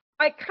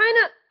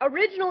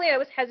originally I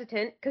was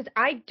hesitant because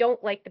I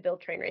don't like the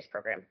Build Train Race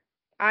program.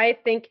 I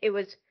think it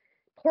was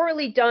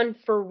poorly done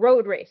for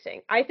road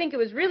racing. I think it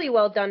was really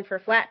well done for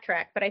flat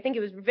track, but I think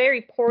it was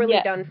very poorly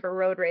done for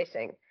road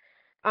racing.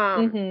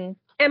 And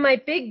my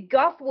big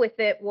guff with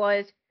it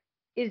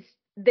is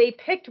they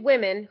picked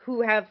women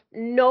who have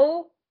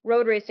no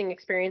road racing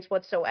experience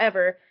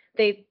whatsoever.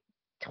 They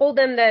told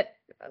them that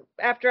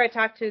after I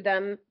talked to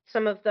them,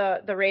 some of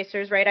the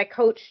racers, right? I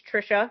coached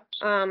Trisha,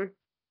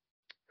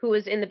 who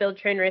was in the Build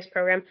Train Race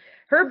program,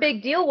 her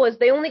big deal was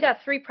they only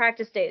got 3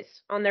 practice days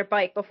on their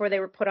bike before they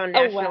were put on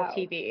national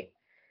TV.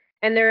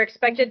 And they're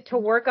expected to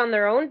work on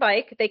their own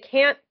bike. They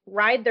can't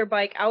ride their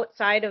bike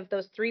outside of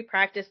those 3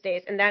 practice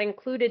days, and that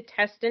included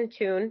test and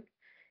tune.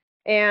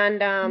 And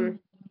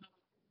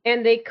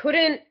they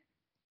couldn't,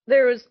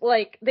 there was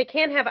like, they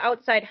can't have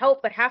outside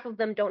help, but half of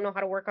them don't know how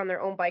to work on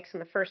their own bikes in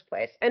the first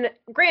place. And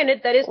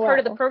granted, that is part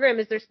of the program,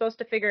 is they're supposed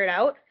to figure it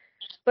out.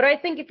 But I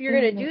think if you're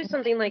going to do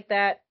something like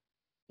that,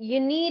 you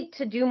need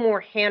to do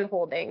more hand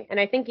holding. And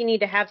I think you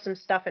need to have some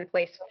stuff in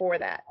place for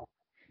that.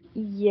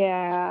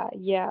 Yeah.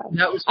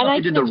 And I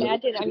can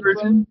imagine, I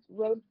mean,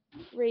 road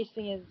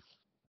racing is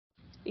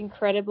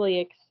incredibly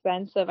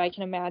expensive. I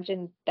can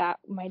imagine that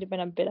might have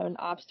been a bit of an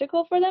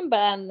obstacle for them,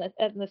 but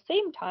at the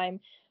same time,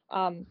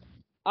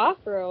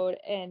 off-road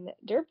and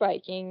dirt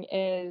biking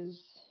it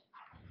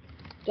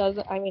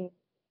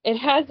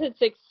has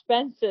its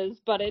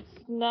expenses, but it's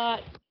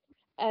not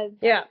as,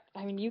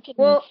 I mean, you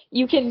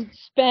can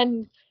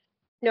spend,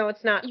 no,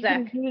 it's not, you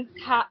Zach. can use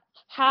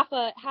half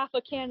a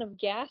can of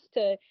gas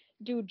to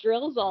do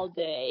drills all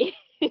day.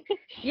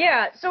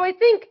 Yeah, so I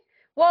think,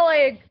 while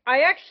I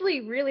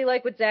actually really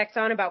like what Zach's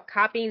on about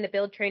copying the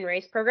Build Train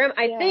Race program,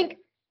 I think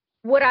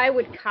what I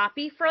would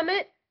copy from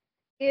it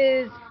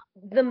is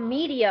the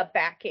media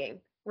backing,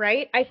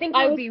 right? I think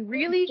it would be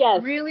really,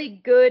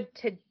 really good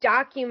to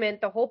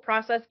document the whole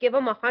process, give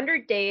them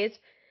 100 days,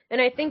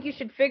 and I think you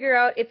should figure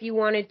out if you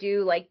want to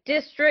do like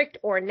district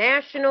or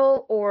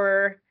national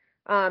or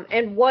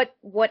and what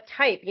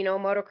type, you know,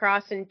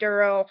 motocross,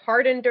 enduro,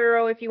 hard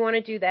enduro if you want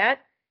to do that.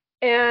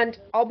 And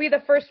I'll be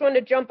the first one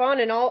to jump on,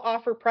 and I'll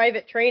offer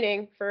private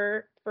training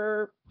for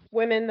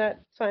women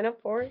that sign up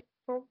for it.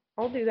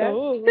 I'll do that.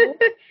 Ooh,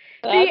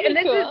 see, and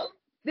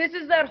this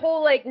is that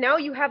whole, like, now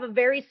you have a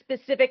very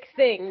specific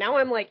thing. Now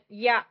I'm like,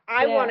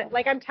 I want it.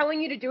 Like, I'm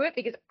telling you to do it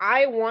because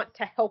I want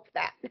to help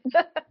that.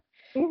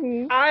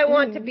 I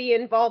want to be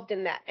involved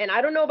in that. And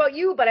I don't know about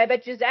you, but I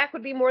bet you Zach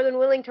would be more than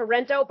willing to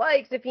rent out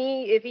bikes if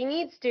he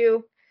needs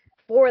to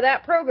for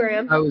that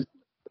program.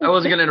 I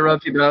wasn't going to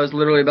interrupt you, but I was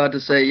literally about to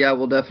say, yeah,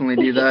 we'll definitely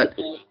do that.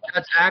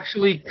 That's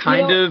actually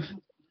kind of,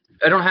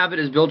 I don't have it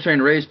as Build Train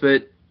Race,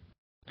 but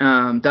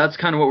that's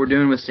kind of what we're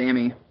doing with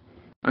Sammy.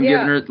 I'm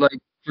giving her, like,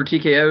 for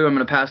TKO, I'm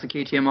going to pass the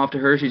KTM off to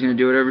her. She's going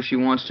to do whatever she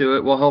wants to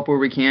it. We'll help where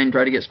we can,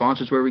 try to get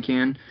sponsors where we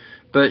can.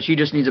 But she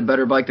just needs a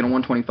better bike than a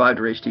 125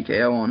 to race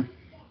TKO on.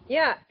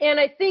 Yeah, and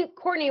I think,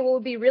 Courtney, what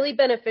would be really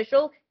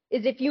beneficial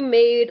is if you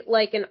made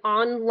like an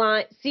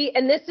online,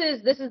 and this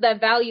is that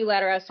value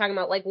ladder I was talking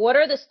about. Like, what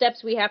are the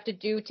steps we have to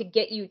do to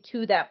get you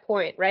to that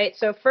point, right?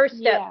 So first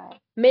step,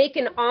 make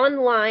an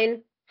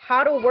online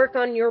how to work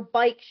on your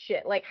bike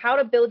shit, like how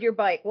to build your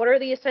bike. What are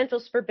the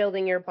essentials for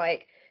building your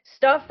bike?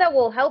 Stuff that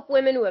will help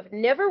women who have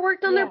never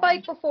worked on their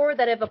bike before,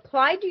 that have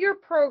applied to your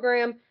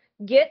program,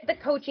 get the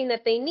coaching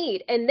that they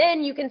need. And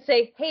then you can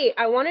say, hey,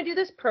 I want to do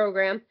this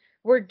program.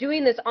 We're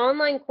doing this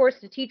online course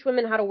to teach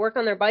women how to work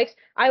on their bikes.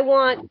 I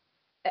want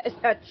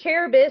a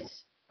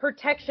Cherbis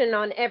protection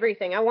on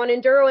everything. I want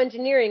enduro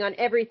engineering on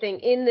everything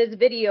in this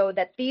video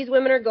that these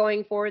women are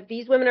going for.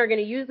 These women are going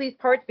to use these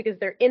parts because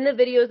they're in the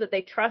videos that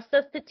they trust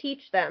us to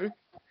teach them.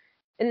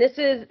 And this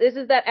is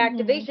that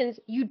activations.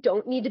 You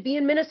don't need to be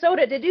in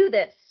Minnesota to do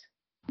this.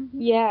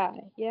 Yeah.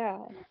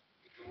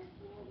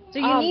 So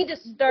you need to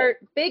start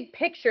big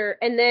picture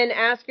and then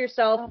ask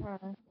yourself,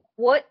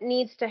 what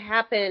needs to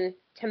happen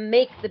to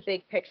make the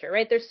big picture,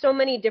 right? There's so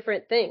many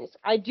different things.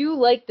 I do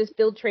like this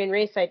Build Train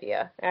Race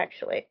idea,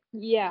 actually.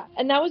 Yeah,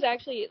 and that was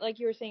actually, like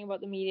you were saying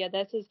about the media,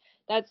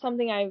 that's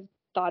something I've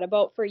thought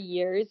about for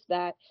years.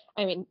 That,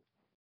 I mean,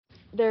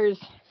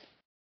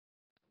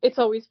 it's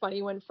always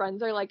funny when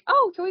friends are like,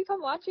 oh, can we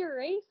come watch your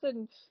race?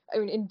 And I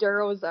mean,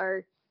 enduros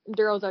are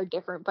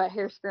different, but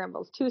hair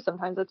scrambles too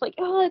sometimes. It's like,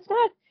 oh, it's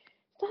not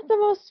the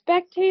most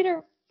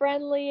spectator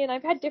friendly. And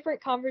I've had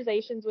different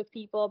conversations with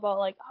people about,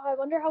 like, oh, I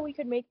wonder how we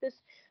could make this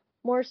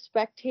more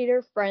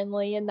spectator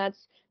friendly, and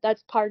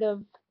that's part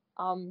of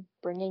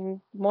bringing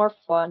more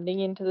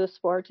funding into the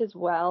sport as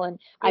well. And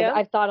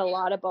I've thought a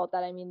lot about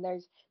that. I mean,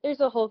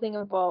 there's a whole thing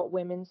about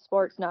women's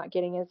sports not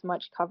getting as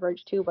much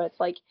coverage too, but it's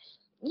like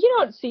you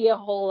don't see a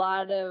whole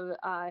lot of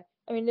I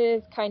mean, it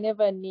is kind of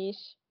a niche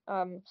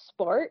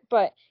sport,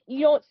 but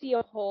you don't see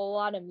a whole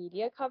lot of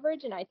media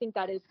coverage, and I think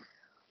that is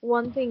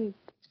one thing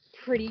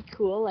pretty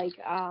cool. Like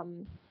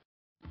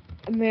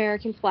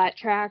American Flat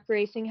Track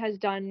Racing has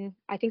done,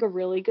 I think, a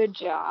really good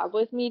job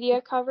with media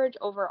coverage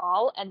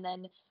overall, and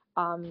then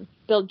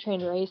Build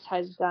Train Race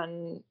has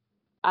done,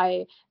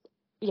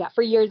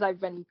 for years I've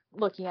been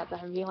looking at them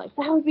and being like,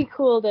 that would be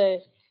cool to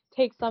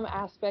take some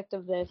aspect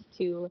of this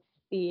to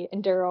the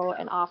enduro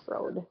and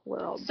off-road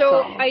world.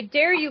 So I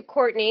dare you,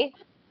 Courtney,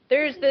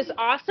 there's this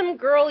awesome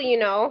girl you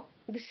know,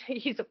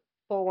 he's a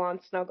full-on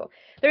snuggle,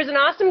 there's an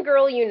awesome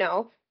girl you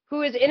know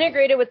who is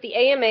integrated with the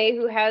AMA,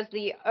 who has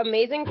the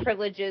amazing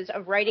privileges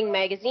of writing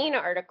magazine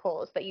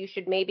articles that you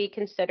should maybe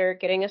consider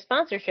getting a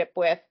sponsorship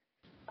with.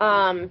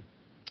 And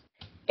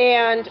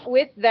And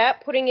with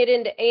that, putting it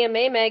into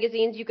AMA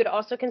magazines, you could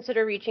also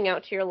consider reaching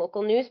out to your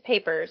local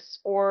newspapers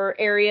or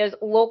areas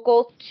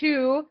local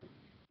to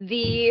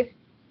the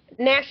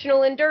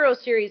National Enduro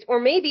Series. Or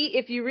maybe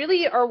if you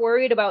really are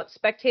worried about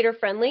spectator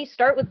friendly,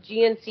 start with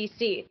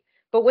GNCC.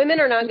 But women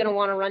are not going to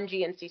want to run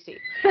GNCC.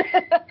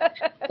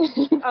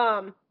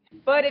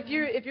 But if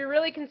you're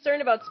really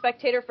concerned about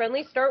spectator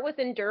friendly, start with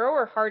enduro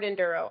or hard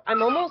enduro.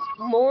 I'm almost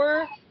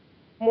more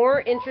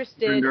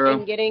interested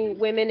in getting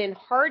women in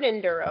hard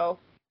enduro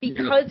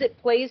because it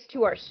plays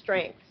to our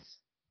strengths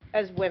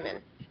as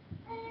women.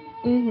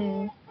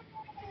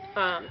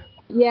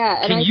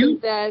 Yeah, and Can I you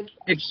think that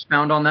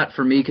expound on that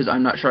for me? Because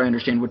I'm not sure I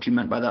understand what you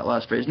meant by that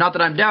last phrase. Not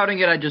that I'm doubting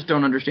it, I just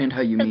don't understand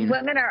how you mean.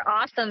 Women are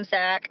awesome,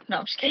 Zach. No,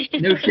 I'm just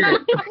kidding. No shit.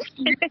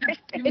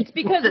 It's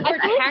because we're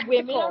like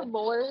women are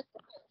more,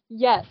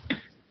 yes,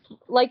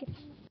 like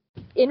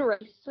in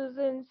races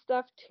and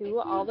stuff too,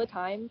 all the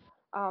time.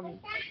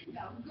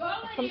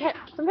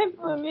 Sometimes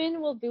women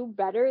will do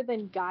better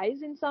than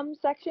guys in some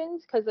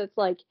sections because it's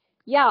like,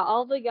 yeah,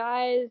 all the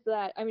guys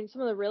that, I mean,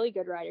 some of the really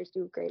good riders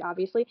do great,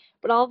 obviously,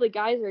 but all the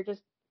guys are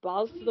just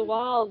balls to the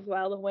walls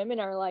while the women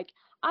are like,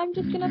 I'm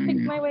just gonna pick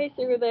my way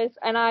through this.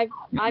 And I've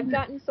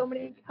gotten so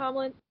many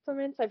compliments.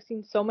 I've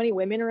seen so many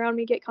women around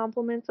me get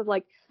compliments of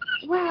like,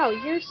 wow,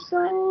 you're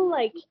so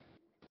like,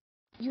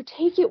 you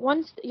take it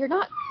you're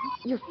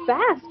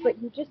fast,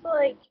 but you just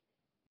like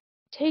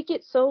take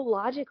it so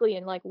logically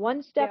and like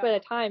one step at a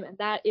time, and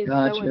that is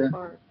so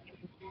important.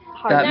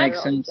 That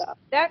makes sense. Stuff.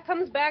 That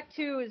comes back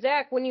to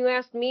Zach when you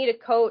asked me to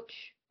coach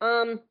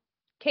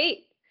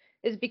Kate,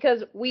 is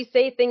because we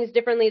say things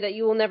differently that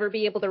you will never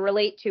be able to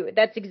relate to.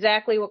 That's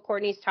exactly what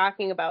Courtney's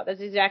talking about.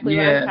 That's exactly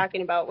what I'm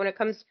talking about when it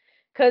comes,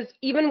 because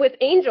even with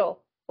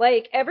Angel,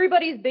 like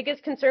everybody's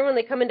biggest concern when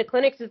they come into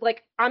clinics is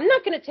like, I'm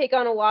not going to take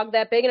on a log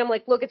that big. And I'm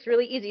like, look, it's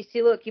really easy.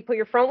 See, look, you put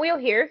your front wheel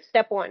here,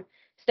 step 1.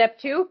 Step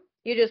 2,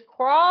 you just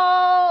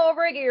crawl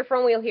over it, get your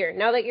front wheel here.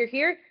 Now that you're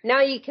here,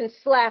 now you can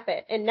slap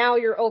it, and now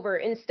you're over.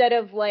 Instead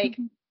of like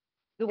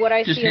what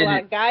I see a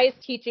lot of guys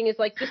teaching is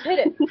like, just hit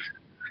it,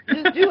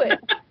 just do it.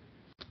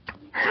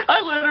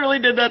 I literally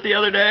did that the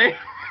other day.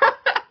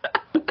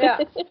 Yeah,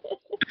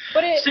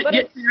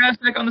 get your ass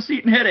back on the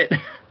seat and hit it.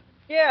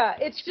 Yeah,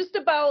 it's just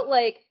about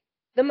like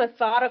the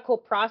methodical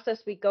process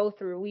we go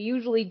through. We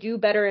usually do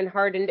better in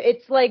hardened.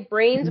 It's like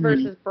brains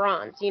versus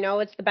bronze. You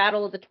know, it's the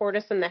battle of the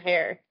tortoise and the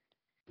hare.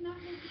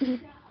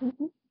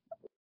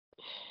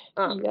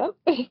 Yep.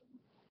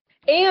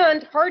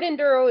 And hard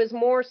enduro is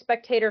more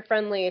spectator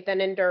friendly than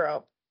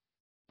enduro.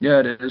 Yeah,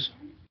 it is.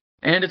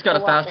 And it's got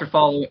a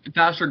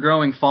faster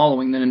growing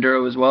following than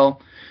enduro as well.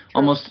 True.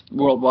 Almost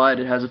worldwide,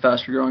 it has a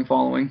faster growing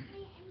following.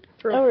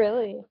 True. Oh,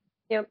 really?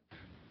 Yep.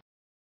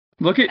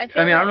 Look at,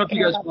 I don't know if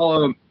you guys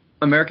follow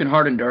American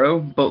Hard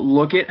Enduro, but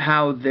look at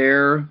how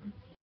their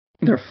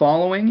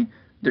following,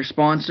 their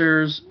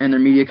sponsors, and their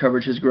media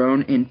coverage has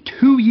grown in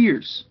 2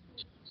 years.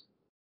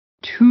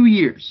 2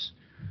 years.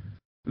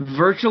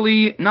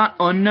 Virtually not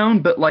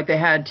unknown, but like they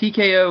had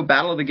TKO,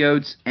 Battle of the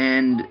Goats,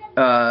 and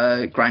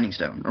Grinding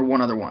Stone, or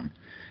one other one.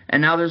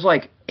 And now there's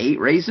like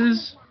 8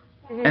 races,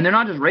 and they're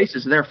not just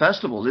races, they're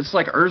festivals. It's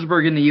like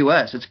Erzberg in the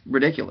U.S. It's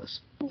ridiculous.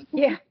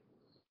 Yeah.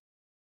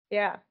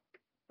 Yeah.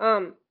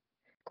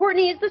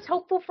 Courtney, is this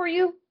helpful for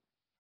you?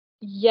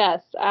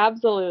 Yes,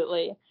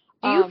 absolutely.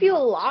 Do you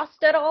feel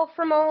lost at all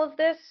from all of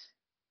this?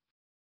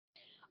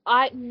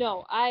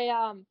 No,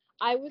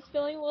 I was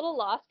feeling a little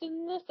lost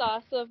in the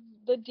sauce of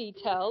the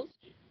details,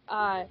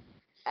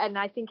 and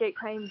I think it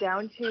came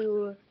down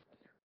to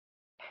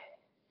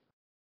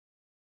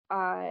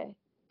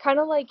kind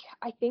of like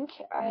I think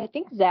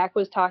Zach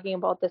was talking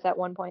about this at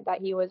one point,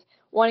 that he was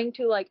wanting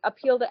to like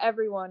appeal to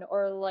everyone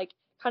or like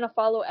kind of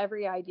follow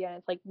every idea, and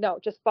it's like, no,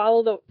 just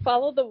follow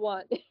the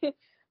one.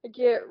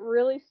 Get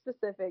really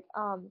specific.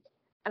 And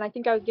I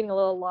think I was getting a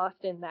little lost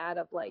in that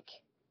of like,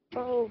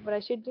 oh, but I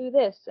should do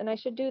this and I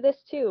should do this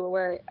too,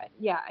 where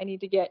yeah, I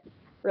need to get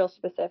real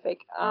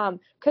specific.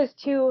 Because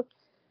too,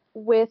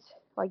 with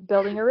like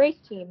building a race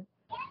team,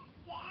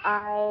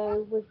 I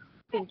was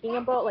thinking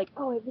about like,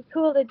 oh, it'd be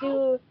cool to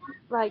do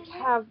like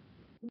have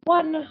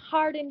one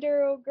hard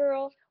enduro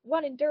girl,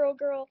 one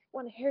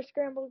hare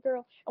scramble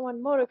girl, and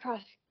one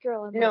motocross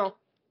girl, and like,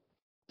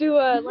 do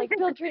a like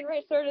build train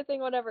race sort of thing,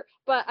 whatever.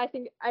 But I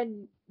think,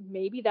 and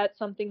maybe that's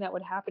something that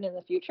would happen in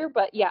the future.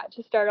 But yeah,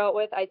 to start out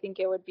with, I think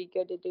it would be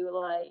good to do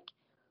like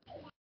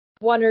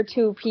 1 or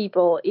 2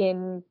 people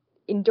in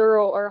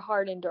enduro or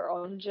hard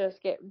enduro, and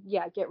just get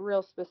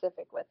real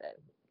specific with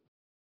it.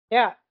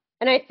 Yeah,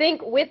 and I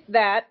think with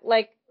that,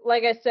 like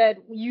I said,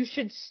 you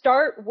should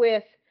start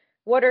with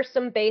what are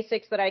some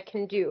basics that I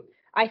can do.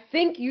 I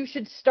think you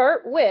should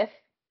start with,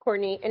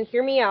 Courtney, and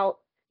hear me out,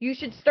 you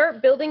should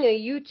start building a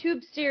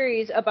YouTube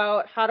series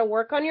about how to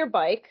work on your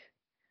bike,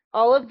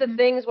 all of the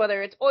things,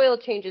 whether it's oil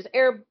changes,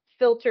 air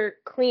filter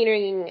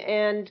cleaning,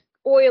 and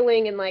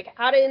oiling, and like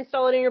how to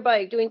install it in your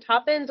bike, doing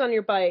top ends on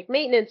your bike,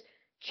 maintenance,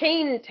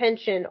 chain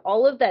tension,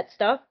 all of that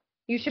stuff.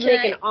 You should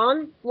make an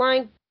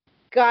online.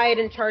 guide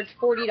and charge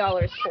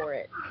 $40 for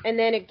it. And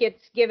then it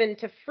gets given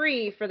to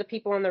free for the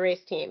people on the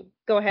race team.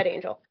 Go ahead,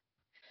 Angel.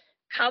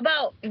 How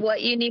about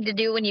what you need to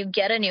do when you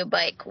get a new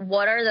bike?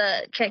 What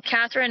are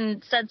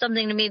Catherine said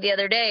something to me the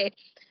other day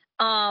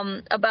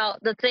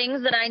about the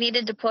things that I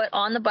needed to put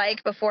on the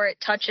bike before it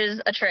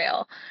touches a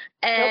trail.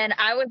 And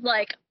I was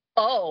like,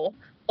 oh,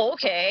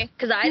 okay,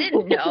 because I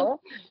didn't know.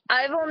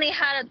 I've only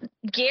had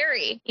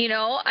Gary,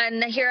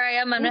 and here I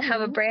am. I'm going to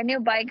have a brand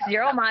new bike,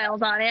 0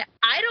 miles on it.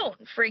 I don't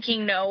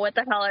freaking know what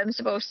the hell I'm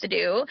supposed to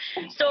do.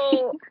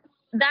 So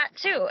that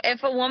too,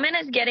 if a woman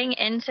is getting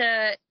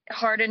into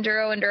hard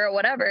enduro,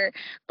 whatever,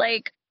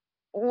 like,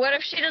 what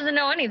if she doesn't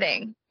know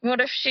anything?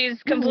 What if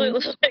she's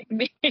completely like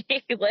me?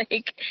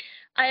 Like,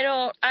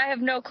 I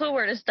have no clue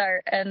where to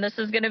start. And this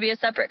is going to be a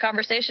separate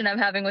conversation I'm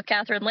having with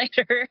Catherine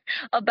later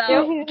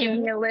about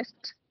giving me a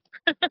list.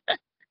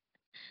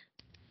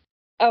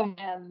 Oh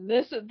man,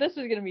 this is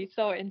going to be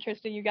so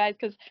interesting, you guys,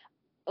 because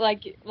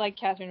like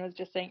Catherine was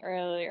just saying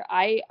earlier,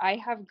 I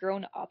have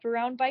grown up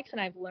around bikes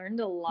and I've learned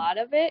a lot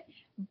of it,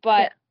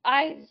 but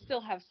I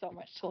still have so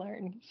much to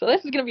learn. So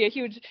this is going to be a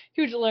huge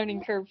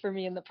learning curve for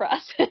me in the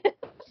process.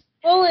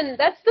 Well, and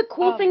that's the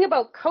cool thing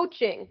about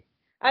coaching.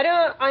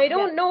 I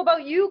don't know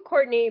about you,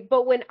 Courtney,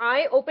 but when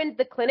I opened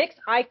the clinics,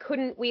 I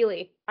couldn't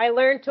wheelie. I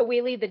learned to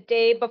wheelie the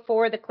day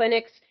before the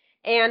clinics,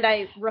 and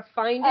I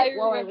refined it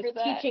while I was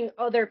teaching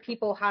other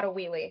people how to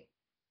wheelie.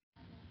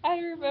 I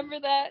remember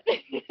that.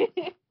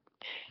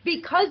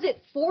 Because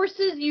it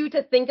forces you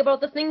to think about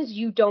the things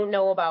you don't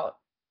know about.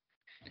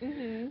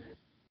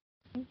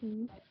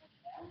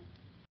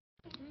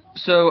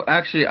 So,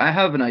 actually, I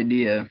have an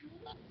idea.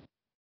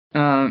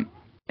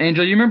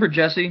 Angel, you remember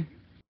Jessie?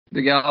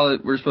 The gal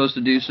that we're supposed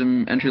to do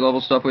some entry-level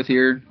stuff with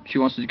here? She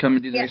wants to come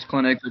and do the next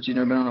clinic, but she's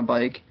never been on a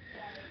bike.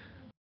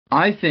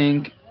 I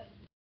think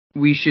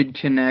we should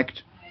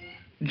connect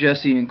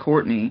Jessie and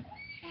Courtney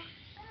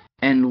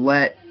and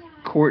let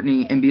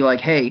Courtney and be like,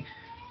 hey,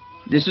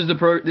 this is a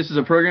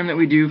program that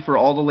we do for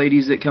all the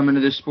ladies that come into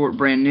this sport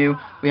brand new.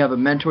 We have a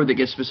mentor that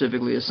gets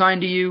specifically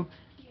assigned to you,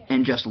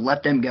 and just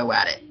let them go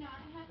at it.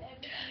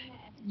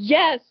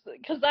 Yes,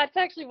 because that's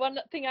actually one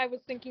thing I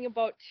was thinking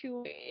about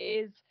too,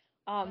 is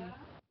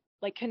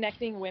like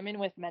connecting women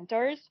with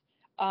mentors.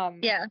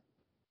 Any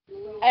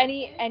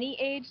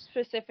age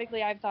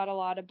specifically, I've thought a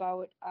lot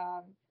about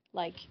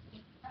like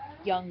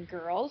young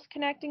girls,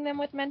 connecting them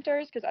with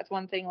mentors, because that's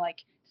one thing, like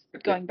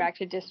going back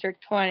to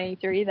District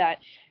 23, that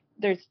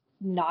there's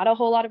not a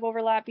whole lot of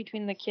overlap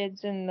between the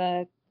kids and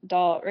the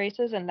adult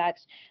races, and that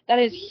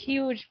is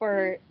huge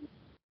for,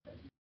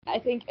 I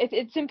think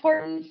it's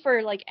important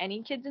for like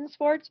any kids in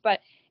sports, but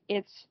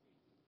it's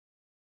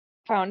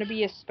found to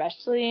be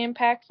especially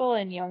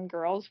impactful in young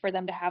girls, for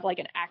them to have like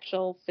an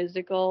actual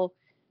physical,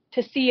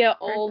 to see an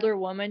older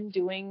woman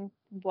doing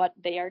what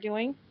they are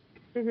doing.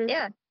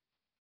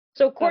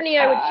 So Courtney,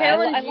 I would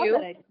challenge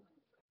you.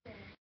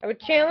 I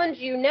would challenge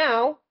you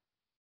now.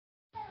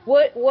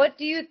 What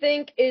do you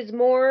think is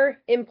more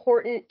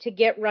important to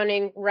get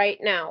running right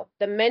now?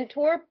 The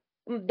mentor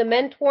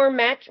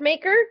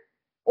matchmaker,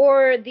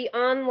 or the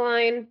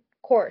online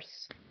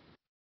course?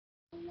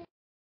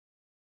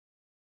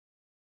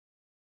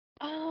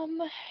 I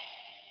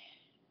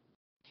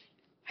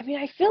mean,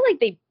 I feel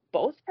like they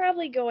both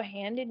probably go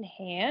hand in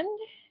hand.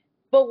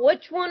 But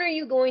which one are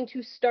you going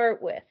to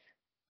start with?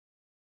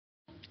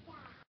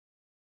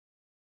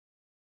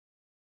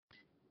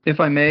 If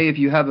I may, if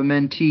you have a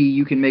mentee,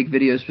 you can make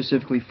videos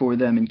specifically for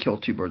them and kill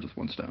 2 birds with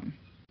 1 stone.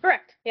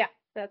 Correct. Yeah,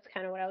 that's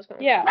kind of what I was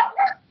going to say.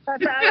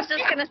 That's what I was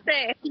just going to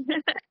say.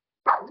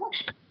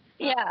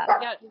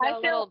 I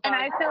feel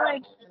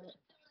like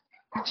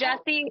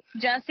Jessie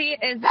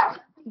is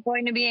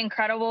going to be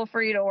incredible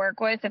for you to work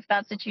with if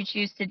that's what you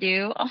choose to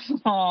do. Look at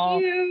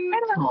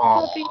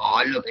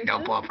the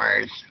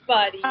buffers.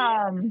 Buddy.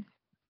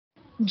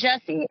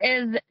 Jessie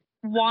is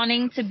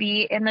wanting to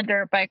be in the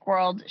dirt bike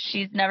world.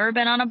 She's never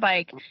been on a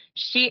bike.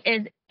 She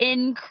is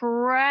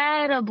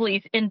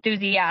incredibly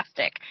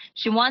enthusiastic.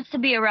 She wants to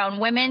be around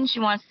women.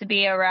 She wants to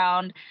be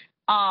around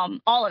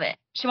all of it.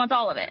 She wants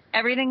all of it.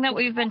 Everything that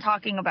we've been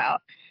talking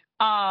about.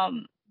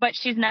 But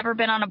she's never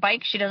been on a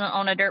bike. She doesn't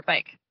own a dirt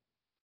bike.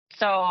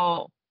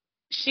 So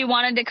she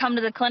wanted to come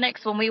to the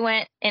clinics when we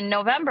went in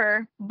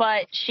November,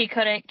 but she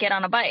couldn't get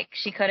on a bike.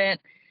 She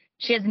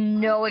has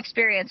no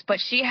experience, but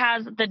she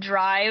has the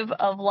drive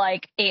of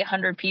like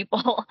 800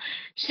 people.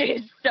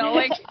 She's so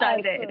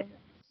excited.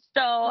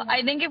 So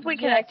I think if we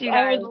connect you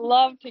guys, I would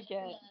love to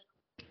get.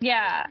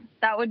 Yeah,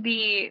 that would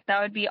be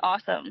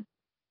awesome.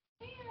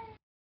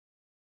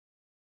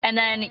 And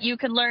then you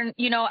could learn,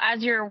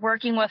 as you're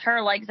working with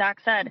her, like Zach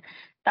said,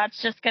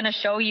 that's just going to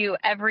show you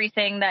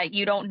everything that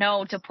you don't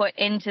know to put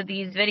into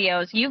these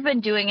videos. You've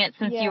been doing it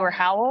since you were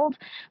how old?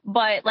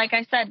 But like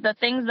I said, the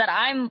things that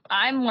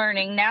I'm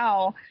learning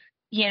now,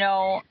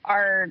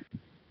 are,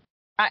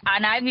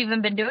 and I've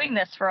even been doing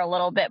this for a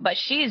little bit, but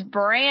she's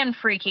brand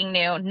freaking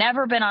new,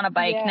 never been on a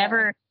bike,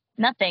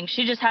 nothing.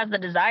 She just has the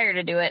desire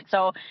to do it.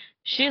 So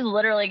she's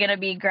literally going to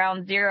be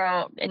ground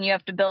zero, and you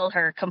have to build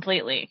her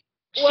completely.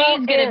 Well,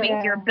 She's gonna and- be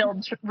your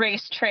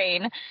race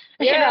train.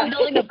 Yeah. You're not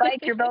building a bike,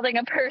 you're building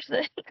a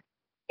person.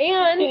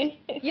 And,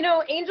 you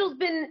know, Angel's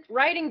been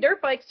riding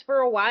dirt bikes for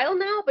a while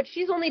now, but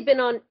she's only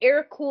been on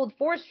air-cooled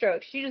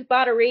 4-stroke. She just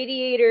bought a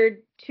radiator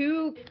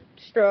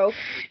 2-stroke,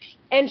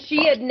 and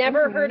she had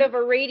never heard of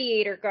a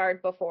radiator guard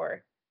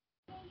before.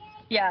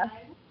 Yeah.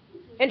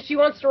 And she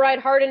wants to ride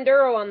hard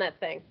enduro on that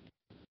thing.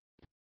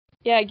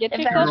 Yeah, get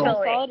yourself a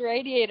Eventually. solid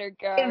radiator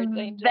guard,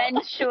 Angel.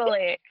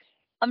 Eventually.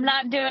 I'm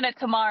not doing it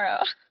tomorrow.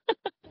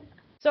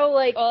 So,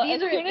 like, Well,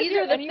 these as soon as are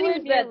you're the anywhere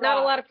things near that not a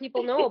rock. lot of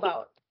people know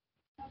about.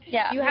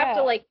 Yeah. You have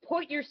to, Yeah. like,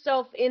 put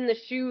yourself in the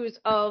shoes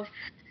of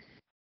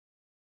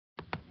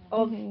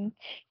Mhm.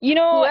 You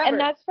know, whoever. and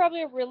that's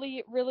probably a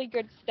really, really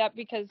good step,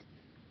 because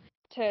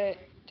to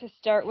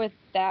start with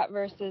that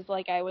versus,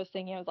 like, I was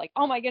thinking, I was like,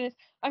 oh my goodness,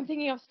 I'm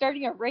thinking of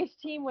starting a race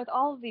team with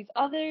all of these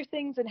other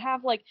things and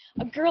have, like,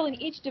 a girl in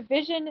each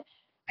division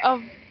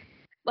of,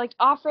 like,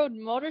 off-road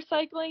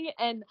motorcycling,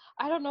 and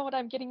I don't know what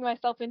I'm getting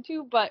myself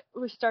into, but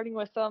we're starting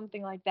with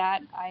something like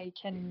that. I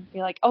can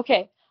be like,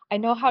 okay, I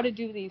know how to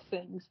do these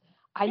things.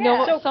 I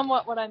know So-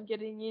 somewhat what I'm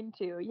getting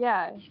into.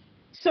 Yeah.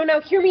 So now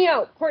hear me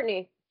out,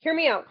 Courtney. Hear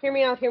me out.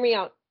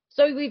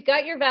 So we've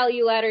got your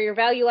value ladder. Your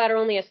value ladder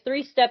only has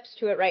 3 steps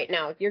to it right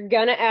now. You're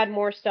going to add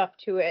more stuff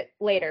to it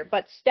later.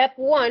 But step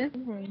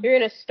 1, you're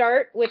going to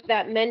start with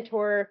that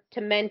mentor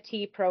to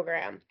mentee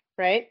program,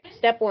 right?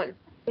 Step 1.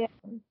 Yeah.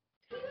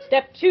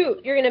 Step 2,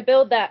 you're going to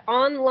build that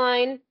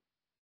online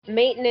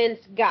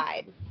maintenance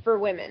guide for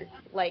women.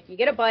 Like, you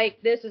get a bike.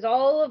 This is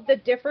all of the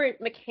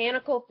different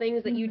mechanical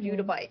things that you do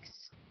to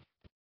bikes.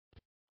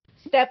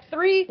 Step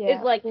 3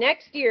 is like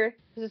next year,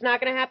 because it's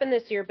not going to happen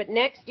this year, but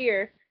next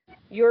year,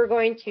 you're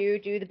going to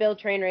do the Build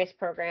Train Race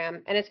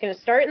program, and it's going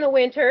to start in the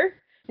winter,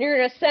 and you're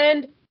going to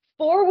send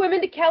 4 women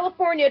to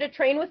California to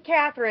train with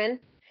Catherine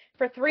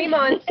for 3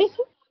 months,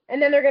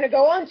 and then they're going to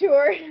go on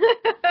tour,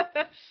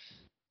 and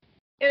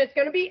it's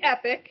going to be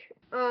epic,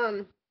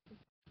 and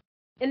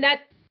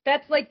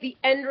that's like the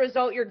end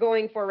result you're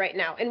going for right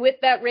now. And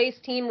with that race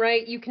team,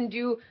 right, you can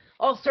do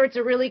all sorts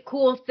of really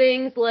cool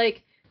things,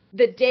 like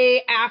the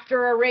day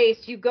after a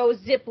race, you go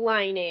zip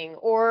lining,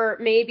 or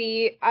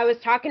maybe I was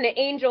talking to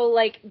Angel,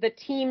 like the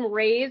team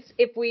raise,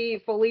 if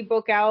we fully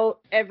book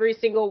out every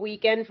single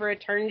weekend for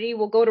eternity,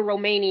 we'll go to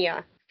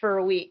Romania for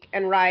a week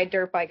and ride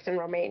dirt bikes in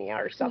Romania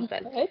or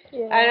something. Heck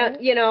yeah. I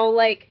don't, you know,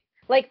 like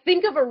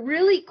think of a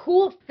really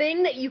cool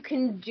thing that you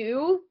can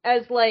do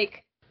as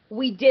like,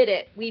 we did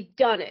it, we've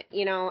done it,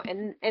 you know,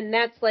 and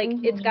that's like,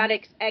 it's got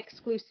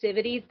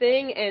exclusivity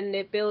thing, and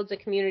it builds a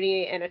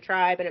community and a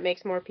tribe, and it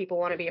makes more people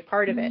want to be a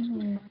part of it.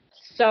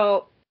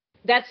 So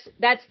that's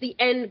the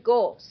end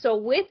goal. So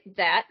with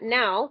that,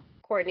 now,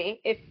 Courtney,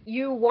 if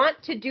you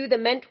want to do the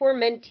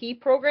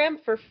mentor-mentee program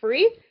for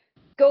free,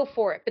 go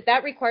for it. But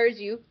that requires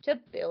you to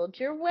build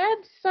your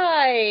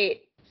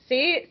website.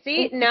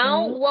 See,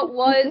 now what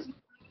was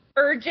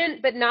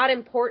urgent but not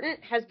important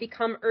has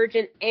become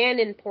urgent and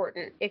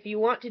important. If you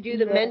want to do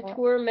the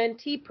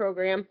mentor-mentee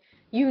program,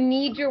 you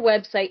need your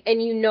website,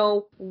 and you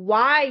know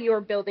why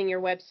you're building your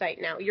website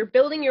now. You're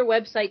building your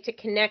website to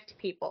connect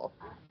people.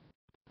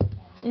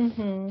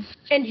 And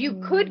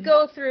you could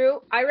go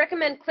through, I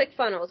recommend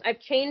ClickFunnels. I've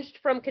changed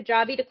from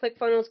Kajabi to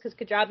ClickFunnels because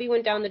Kajabi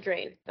went down the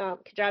drain.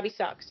 Kajabi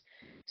sucks.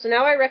 So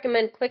now I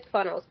recommend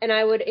ClickFunnels, and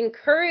I would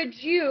encourage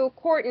you,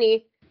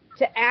 Courtney,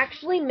 to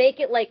actually make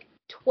it like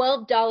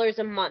 $12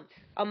 a month,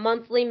 a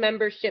monthly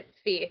membership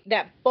fee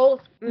that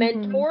both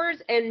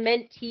mentors and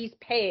mentees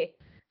pay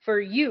for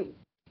you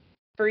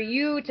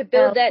to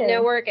build that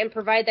network and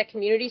provide that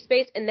community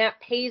space, and that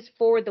pays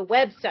for the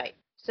website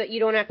so that you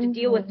don't have to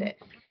deal with it.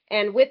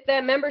 And with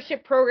that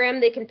membership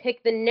program, they can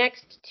pick the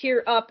next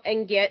tier up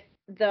and get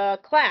the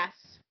class,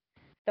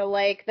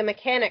 the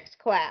mechanics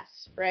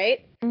class,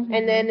 right?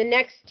 And then the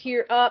next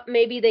tier up,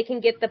 maybe they can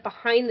get the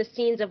behind the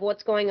scenes of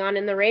what's going on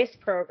in the race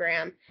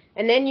program.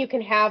 And then you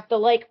can have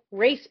the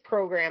race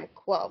program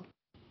club.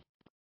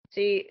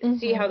 See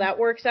how that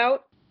works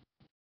out?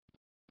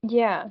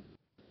 Yeah.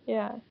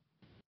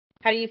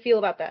 How do you feel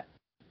about that?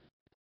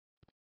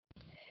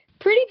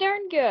 Pretty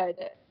darn good.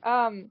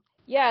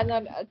 Yeah, and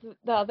then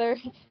the other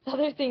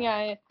thing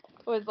I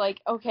was like,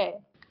 okay,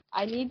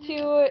 I need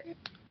to.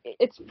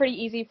 It's pretty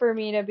easy for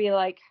me to be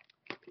like,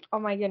 oh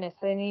my goodness,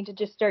 I need to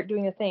just start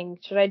doing a thing.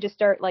 Should I just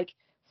start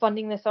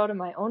funding this out of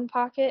my own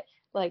pocket?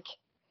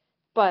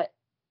 But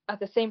at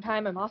the same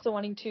time, I'm also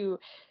wanting to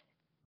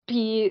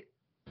be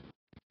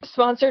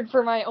sponsored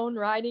for my own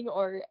riding,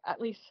 or at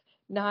least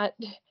not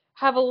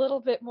have a little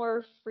bit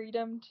more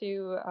freedom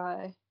to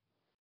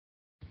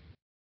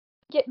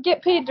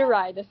get paid to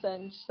ride,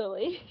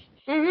 essentially,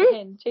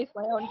 and chase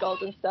my own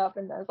goals and stuff.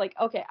 And I was like,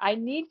 okay, I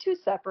need to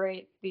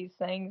separate these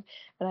things,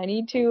 and I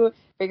need to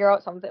figure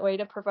out some way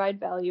to provide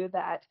value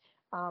that,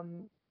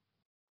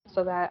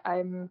 so that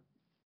I'm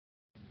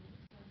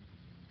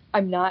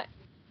not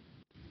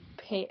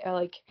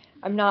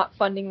I'm not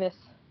funding this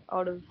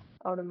out of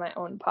my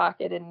own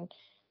pocket, and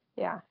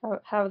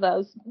have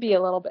those be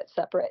a little bit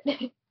separate.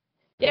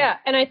 Yeah,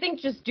 and I think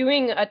just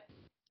doing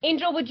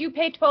Angel, would you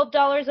pay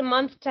 $12 a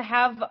month to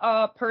have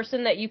a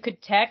person that you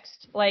could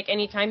text, like,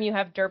 anytime you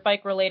have dirt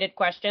bike related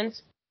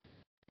questions?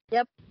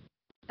 Yep,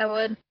 I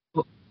would.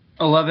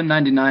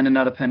 $11.99 and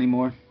not a penny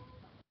more.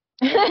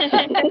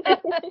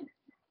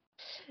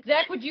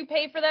 Zach, would you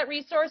pay for that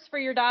resource for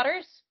your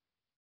daughters?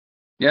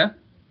 Yeah.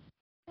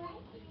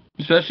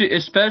 Especially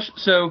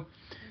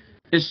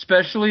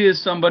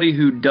as somebody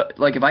who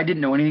like, if I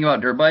didn't know anything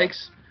about dirt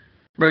bikes,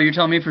 bro, you're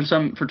telling me for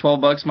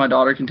 $12 my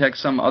daughter can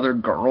text some other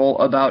girl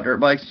about dirt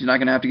bikes? She's not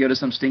gonna have to go to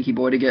some stinky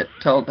boy to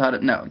tell how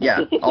to. No,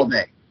 yeah, all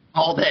day.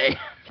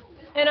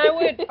 And I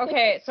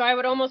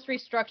would almost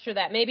restructure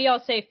that. Maybe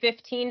I'll say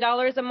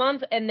 $15 a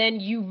month, and then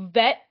you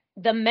vet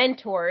the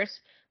mentors.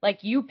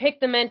 Like, you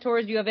pick the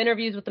mentors, you have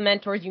interviews with the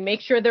mentors, you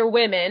make sure they're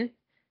women,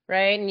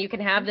 right? And you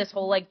can have this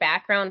whole, like,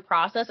 background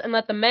process, and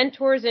let the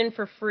mentors in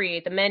for free.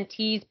 The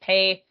mentees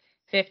pay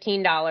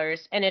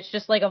 $15, and it's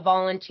just like a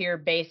volunteer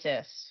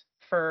basis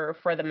for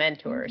the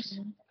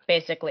mentors,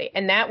 basically.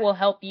 And that will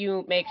help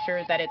you make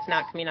sure that it's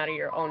not coming out of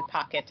your own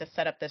pocket to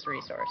set up this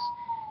resource.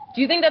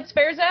 Do you think that's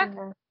fair, Zach?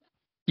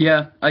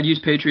 Yeah, I'd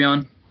use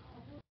Patreon.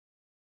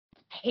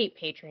 I hate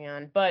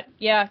Patreon, but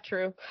yeah,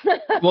 true.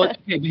 Well,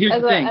 okay, but here's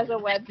the thing. As a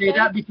website? Say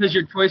that because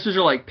your choices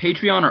are like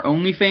Patreon or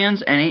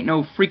OnlyFans, and ain't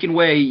no freaking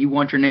way you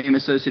want your name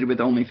associated with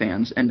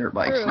OnlyFans and dirt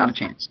bikes. True. Not a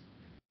chance.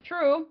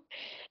 True.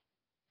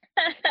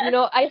 You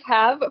know, I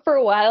have for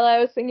a while. I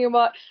was thinking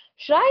about,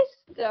 should I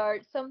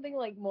start something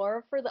like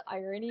more for the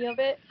irony of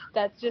it?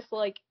 That's just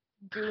like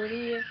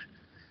goony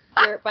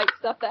dirt bike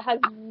stuff that has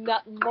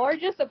more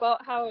just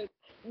about how it's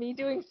me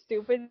doing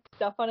stupid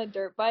stuff on a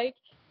dirt bike,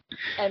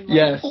 and like,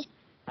 Yes.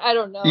 I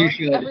don't know. You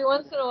should. Every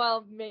once in a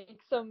while, make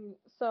some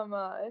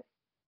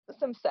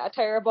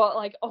satire about,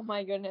 like, oh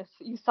my goodness,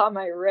 you saw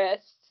my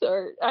wrists,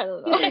 or I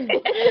don't know.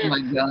 Oh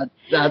my god,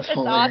 that's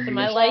hilarious. Awesome.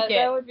 I like it.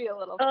 That would be a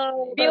little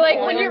funny. Be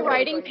like when your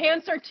riding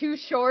pants are too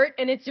short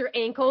and it's your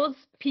ankles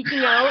peeking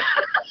out.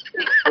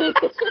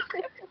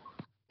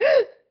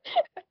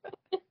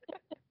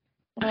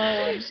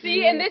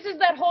 See, and this is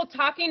that whole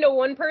talking to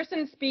one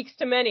person speaks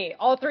to many.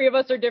 All three of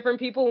us are different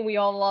people, and we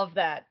all love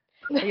that.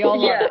 We all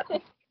love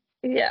it.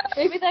 Yeah.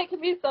 Maybe that could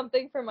be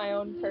something for my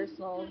own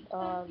personal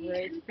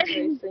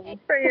racing.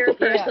 For your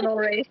personal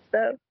race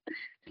stuff.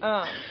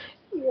 Yeah.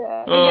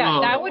 Yeah,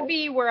 that would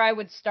be where I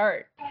would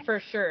start, for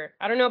sure.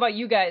 I don't know about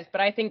you guys,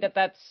 but I think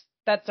that's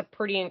a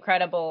pretty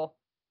incredible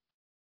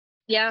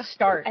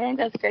start. I think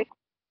that's great.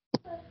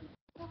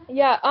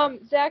 Yeah,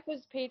 Zach,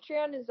 was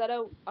Patreon, is that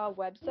a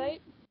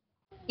website?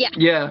 Yeah.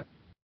 Yeah.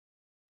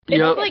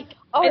 It's like,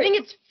 I think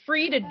it's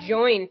free to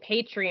join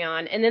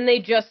Patreon, and then they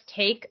just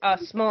take a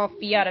small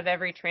fee out of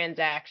every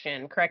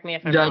transaction. Correct me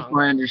if I'm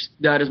wrong.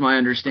 That is my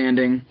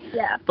understanding.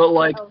 Yeah. But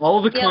like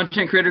all of the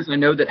content creators I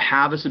know that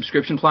have a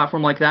subscription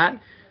platform like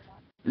that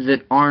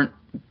aren't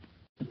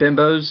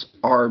bimbos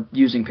are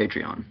using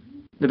Patreon.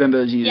 The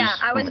bimbos use. Yeah,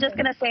 I was just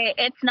gonna say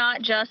it's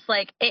not just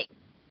like it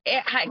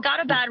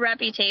got a bad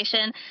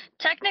reputation.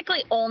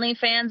 Technically,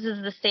 OnlyFans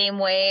is the same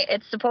way.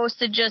 It's supposed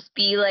to just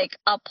be like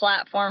a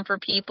platform for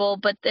people,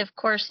 but of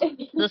course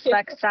the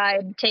sex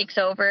side takes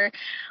over.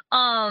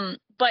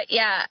 But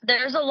yeah,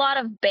 there's a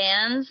lot of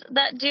bands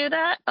that do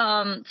that.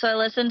 So I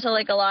listen to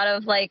like a lot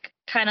of like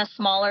kind of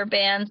smaller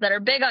bands that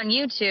are big on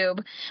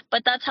YouTube,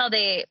 but that's how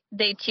they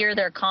tier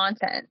their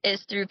content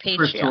is through Patreon.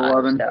 First to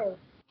 11. So.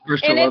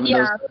 First to 11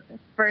 yeah,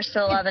 First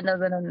to 11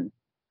 does it, and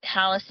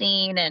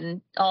Halcyon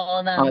and all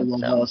of them. I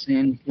love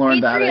Halcyon.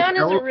 Lauren Patreon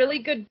is a really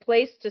good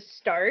place to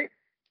start.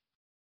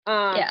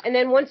 And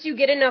then once you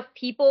get enough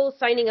people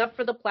signing up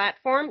for the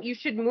platform, you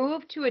should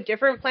move to a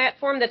different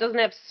platform that doesn't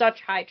have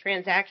such high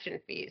transaction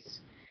fees.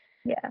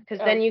 Yeah. Because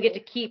then you get to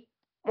keep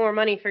more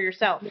money for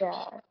yourself.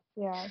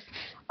 Yeah.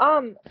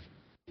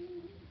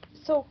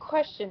 So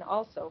question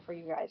also for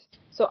you guys.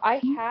 So I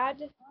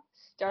had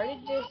started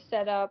to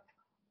set up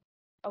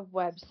a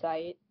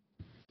website.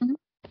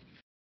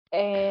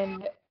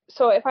 And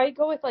so if I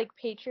go with like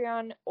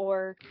Patreon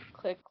or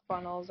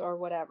ClickFunnels or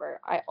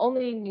whatever, I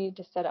only need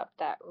to set up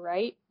that,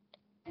 right?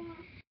 No.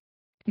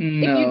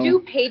 If you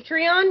do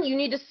Patreon, you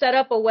need to set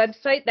up a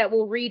website that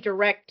will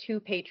redirect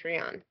to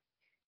Patreon.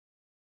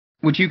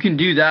 Which you can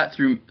do that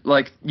through a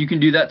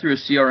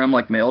CRM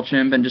like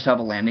MailChimp and just have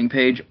a landing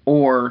page,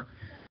 or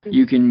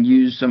you can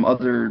use some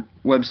other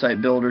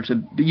website builder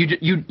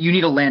you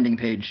need a landing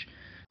page.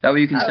 That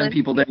way you can send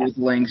people there with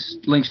links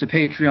to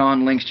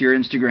Patreon, links to your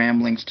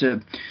Instagram, links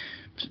to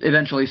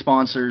eventually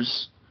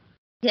sponsors.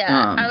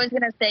 Yeah, I was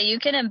going to say you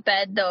can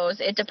embed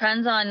those. It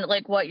depends on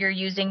like what you're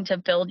using to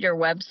build your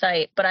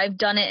website, but I've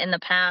done it in the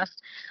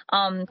past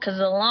because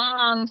a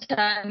long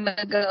time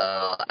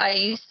ago I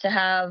used to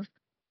have,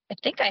 I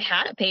think I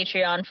had a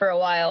Patreon for a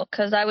while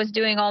because I was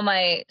doing all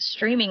my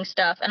streaming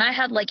stuff and I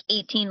had like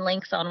 18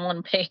 links on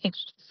one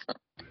page.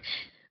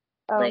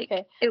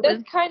 Okay.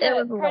 That's kind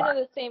of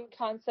the same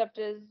concept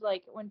as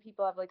like when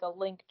people have like a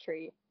link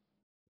tree.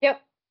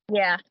 Yep.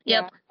 Yeah.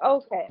 Yep.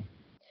 Okay.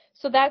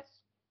 So that's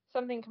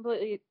something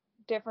completely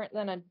different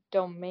than a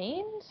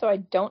domain. So I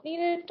don't need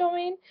a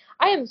domain.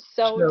 I am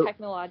so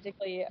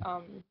technologically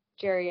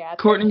geriatric.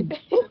 Courtney,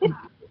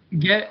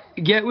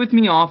 get with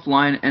me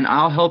offline, and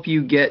I'll help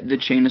you get the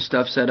chain of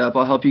stuff set up.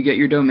 I'll help you get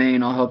your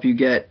domain. I'll help you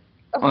get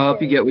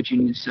what you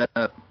need to set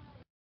up.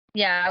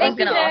 Yeah, I was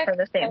gonna offer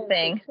the same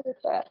thing.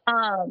 That.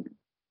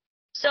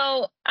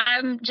 So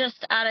I'm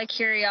just out of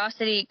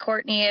curiosity,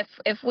 Courtney,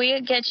 if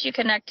we get you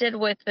connected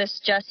with this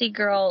Jessie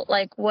girl,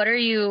 like what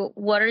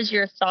is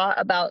your thought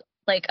about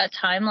like a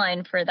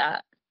timeline for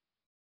that?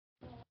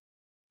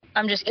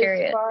 I'm just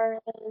curious. As far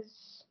as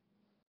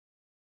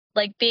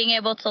like being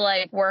able to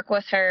like work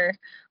with her,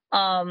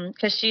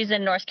 because she's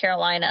in North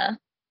Carolina.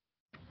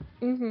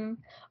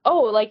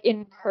 Oh, like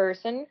in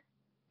person?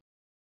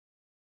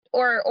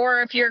 Or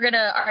if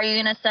are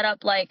you gonna set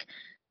up like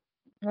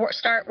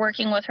start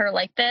working with her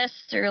like this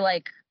through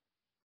like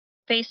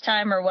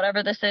FaceTime or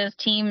whatever this is,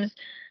 Teams,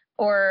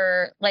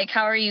 or like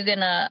how are you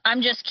gonna?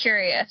 I'm just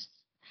curious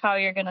how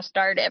you're gonna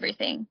start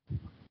everything.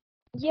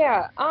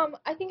 Yeah,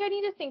 I think I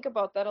need to think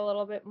about that a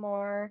little bit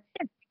more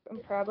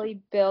and probably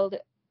build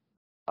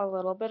a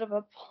little bit of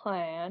a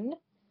plan.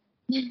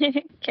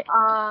 Okay.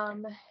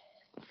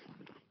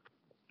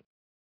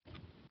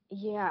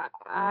 Yeah,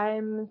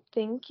 I'm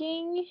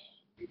thinking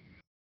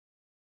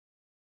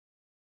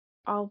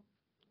I'm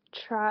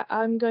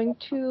going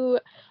to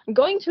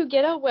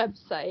get a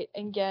website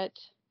and get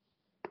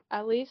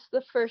at least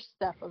the first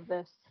step of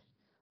this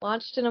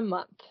launched in a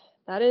month.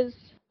 That is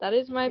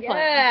my plan.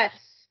 Yes.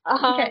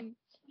 Okay.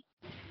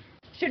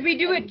 Should we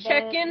do a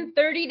check-in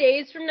 30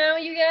 days from now,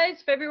 you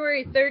guys?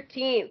 February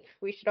 13th.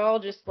 We should all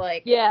just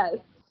like... Yes.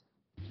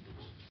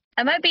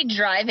 I might be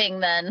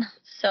driving then,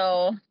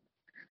 so...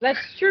 That's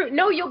true.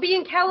 No, you'll be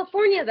in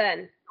California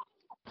then.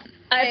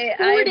 That's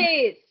 4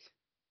 days.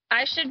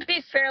 I should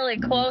be fairly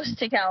close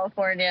to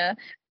California,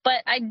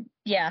 but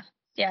yeah.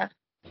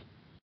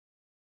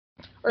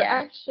 Or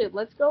actually,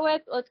 let's go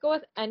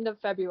with end of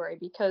February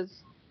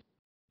because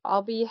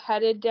I'll be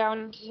headed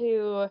down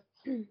to...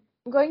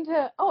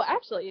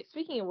 actually,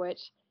 speaking of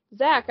which,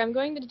 Zach, I'm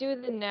going to do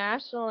the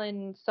National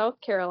in South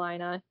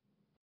Carolina.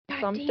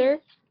 Sumter.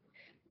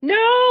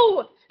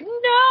 No! Why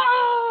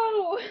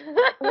no?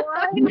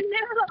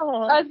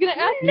 I was going to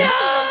ask No!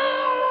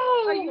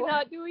 Are you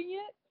not doing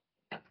it?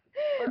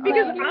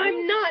 Because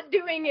I'm not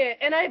doing it,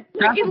 and I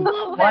freaking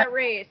love that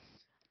race.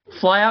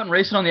 Fly out and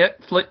race it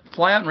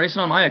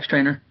on my X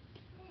trainer.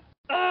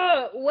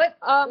 What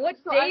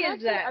day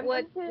is that?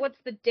 What's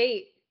the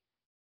date?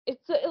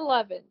 It's the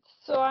 11th.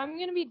 So I'm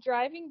going to be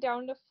driving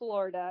down to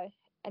Florida,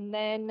 and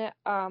then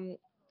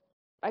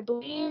I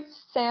believe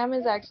Sam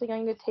is actually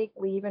going to take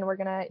leave, and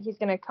he's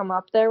going to come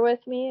up there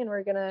with me, and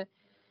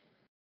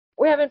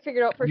we haven't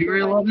figured out for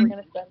sure when we're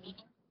going to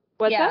spend.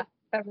 What's that?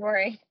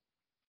 February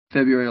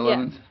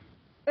 11th.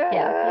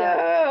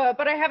 Yeah.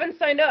 But I haven't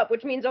signed up,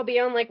 which means I'll be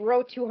on like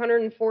row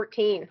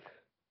 214.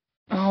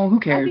 Oh, who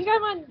cares? I think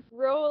I'm on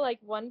row like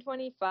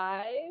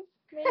 125,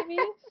 maybe.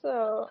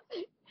 So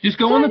just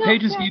go on the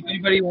page and see if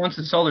anybody wants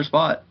to sell their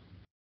spot.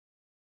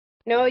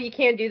 No, you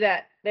can't do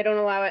that. They don't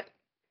allow it.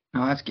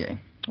 Oh, that's gay.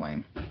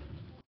 Lame.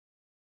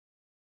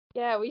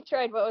 Yeah, we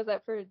tried. What was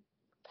that for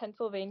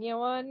Pennsylvania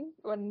one?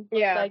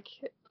 Like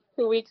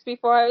 2 weeks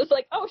before, I was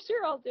like, oh,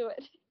 sure, I'll do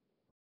it.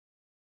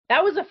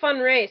 That was a fun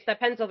race, that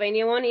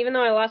Pennsylvania one. Even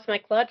though I lost my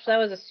clutch, that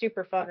was a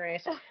super fun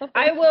race.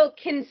 I will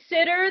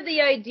consider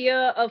the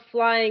idea of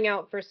flying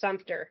out for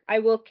Sumter. I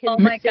will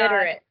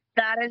consider it.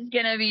 That is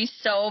going to be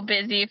so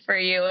busy for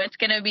you. It's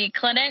going to be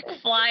clinic,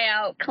 fly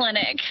out,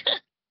 clinic.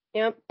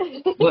 Yep.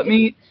 Let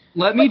me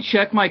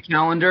check my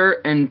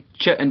calendar and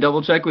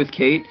double check with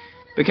Kate.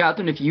 But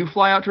Catherine, if you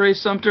fly out to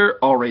race Sumter,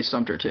 I'll race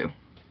Sumter too.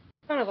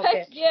 Son of a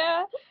bitch.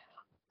 Yeah.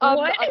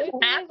 What is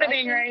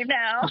happening right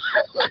now?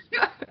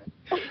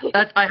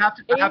 I have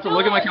to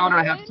look at my calendar.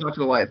 And I have to talk to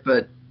the wife,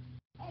 but.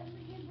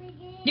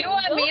 You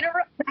want me to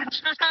run?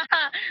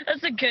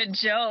 That's a good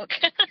joke.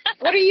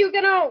 What are you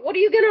gonna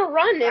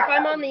run if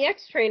I'm on the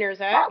X trainer,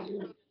 Zach?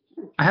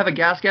 I have a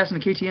gas and a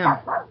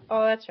KTM.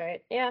 Oh, that's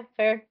right. Yeah,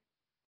 fair.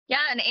 Yeah,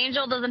 and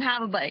Angel doesn't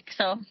have a bike,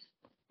 so.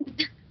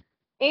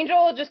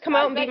 Angel will just come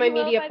out and be my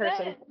media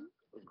person.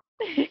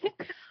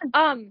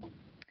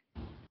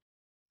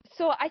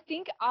 So I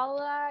think I'm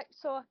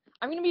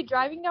going to be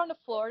driving down to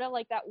Florida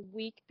like that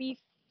week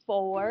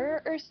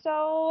before or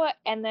so,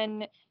 and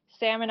then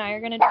Sam and I are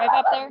going to drive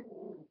up there.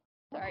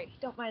 Sorry,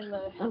 don't mind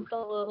the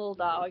little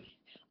dog.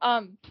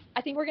 I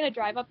think we're going to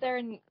drive up there,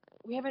 and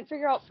we haven't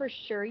figured out for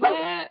sure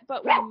yet,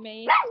 but we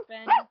may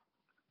spend...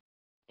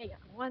 Hang on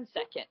 1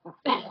 second.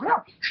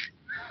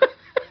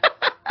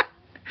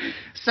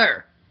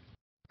 Sir,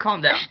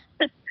 calm down.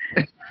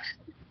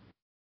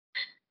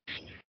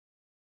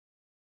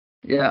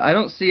 Yeah, I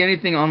don't see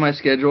anything on my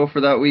schedule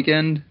for that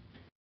weekend.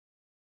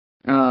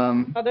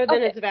 Other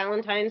than it's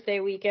Valentine's Day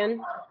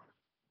weekend.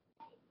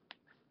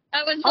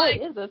 I was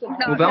like,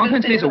 well,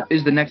 Valentine's Day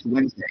is the next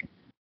Wednesday.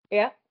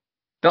 Yeah.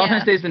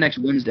 Valentine's Day is the next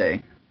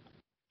Wednesday.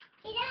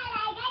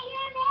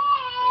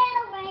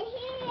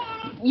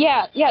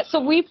 Yeah. So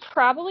we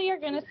probably are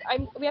gonna.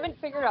 We haven't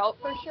figured out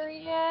for sure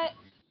yet.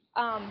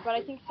 But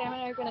I think Sam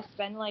and I are gonna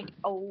spend like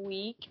a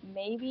week,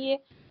 maybe,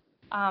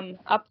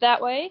 up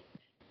that way.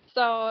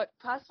 So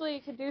possibly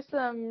you could do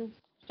some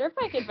dirt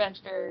bike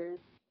adventures,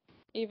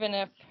 even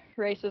if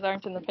races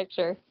aren't in the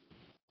picture.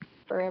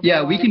 For everyone.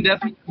 Yeah, we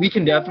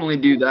can definitely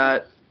do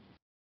that.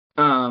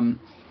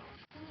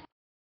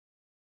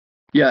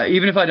 Yeah,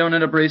 even if I don't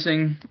end up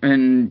racing,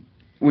 and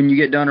when you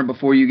get done or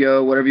before you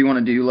go, whatever you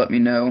want to do, let me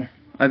know.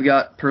 I've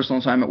got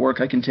personal time at work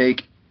I can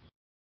take.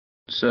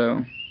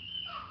 So.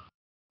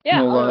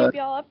 Yeah, We'll, I'll keep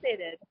y'all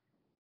updated.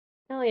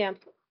 Hell yeah.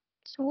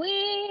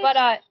 Sweet.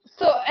 But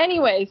so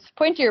anyways,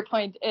 point to your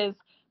point is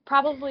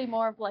probably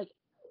more of like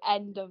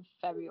end of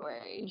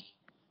February.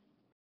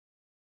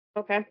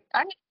 Okay.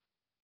 All right.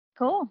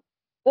 Cool.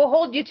 We'll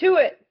hold you to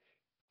it.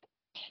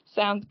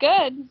 Sounds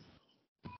good.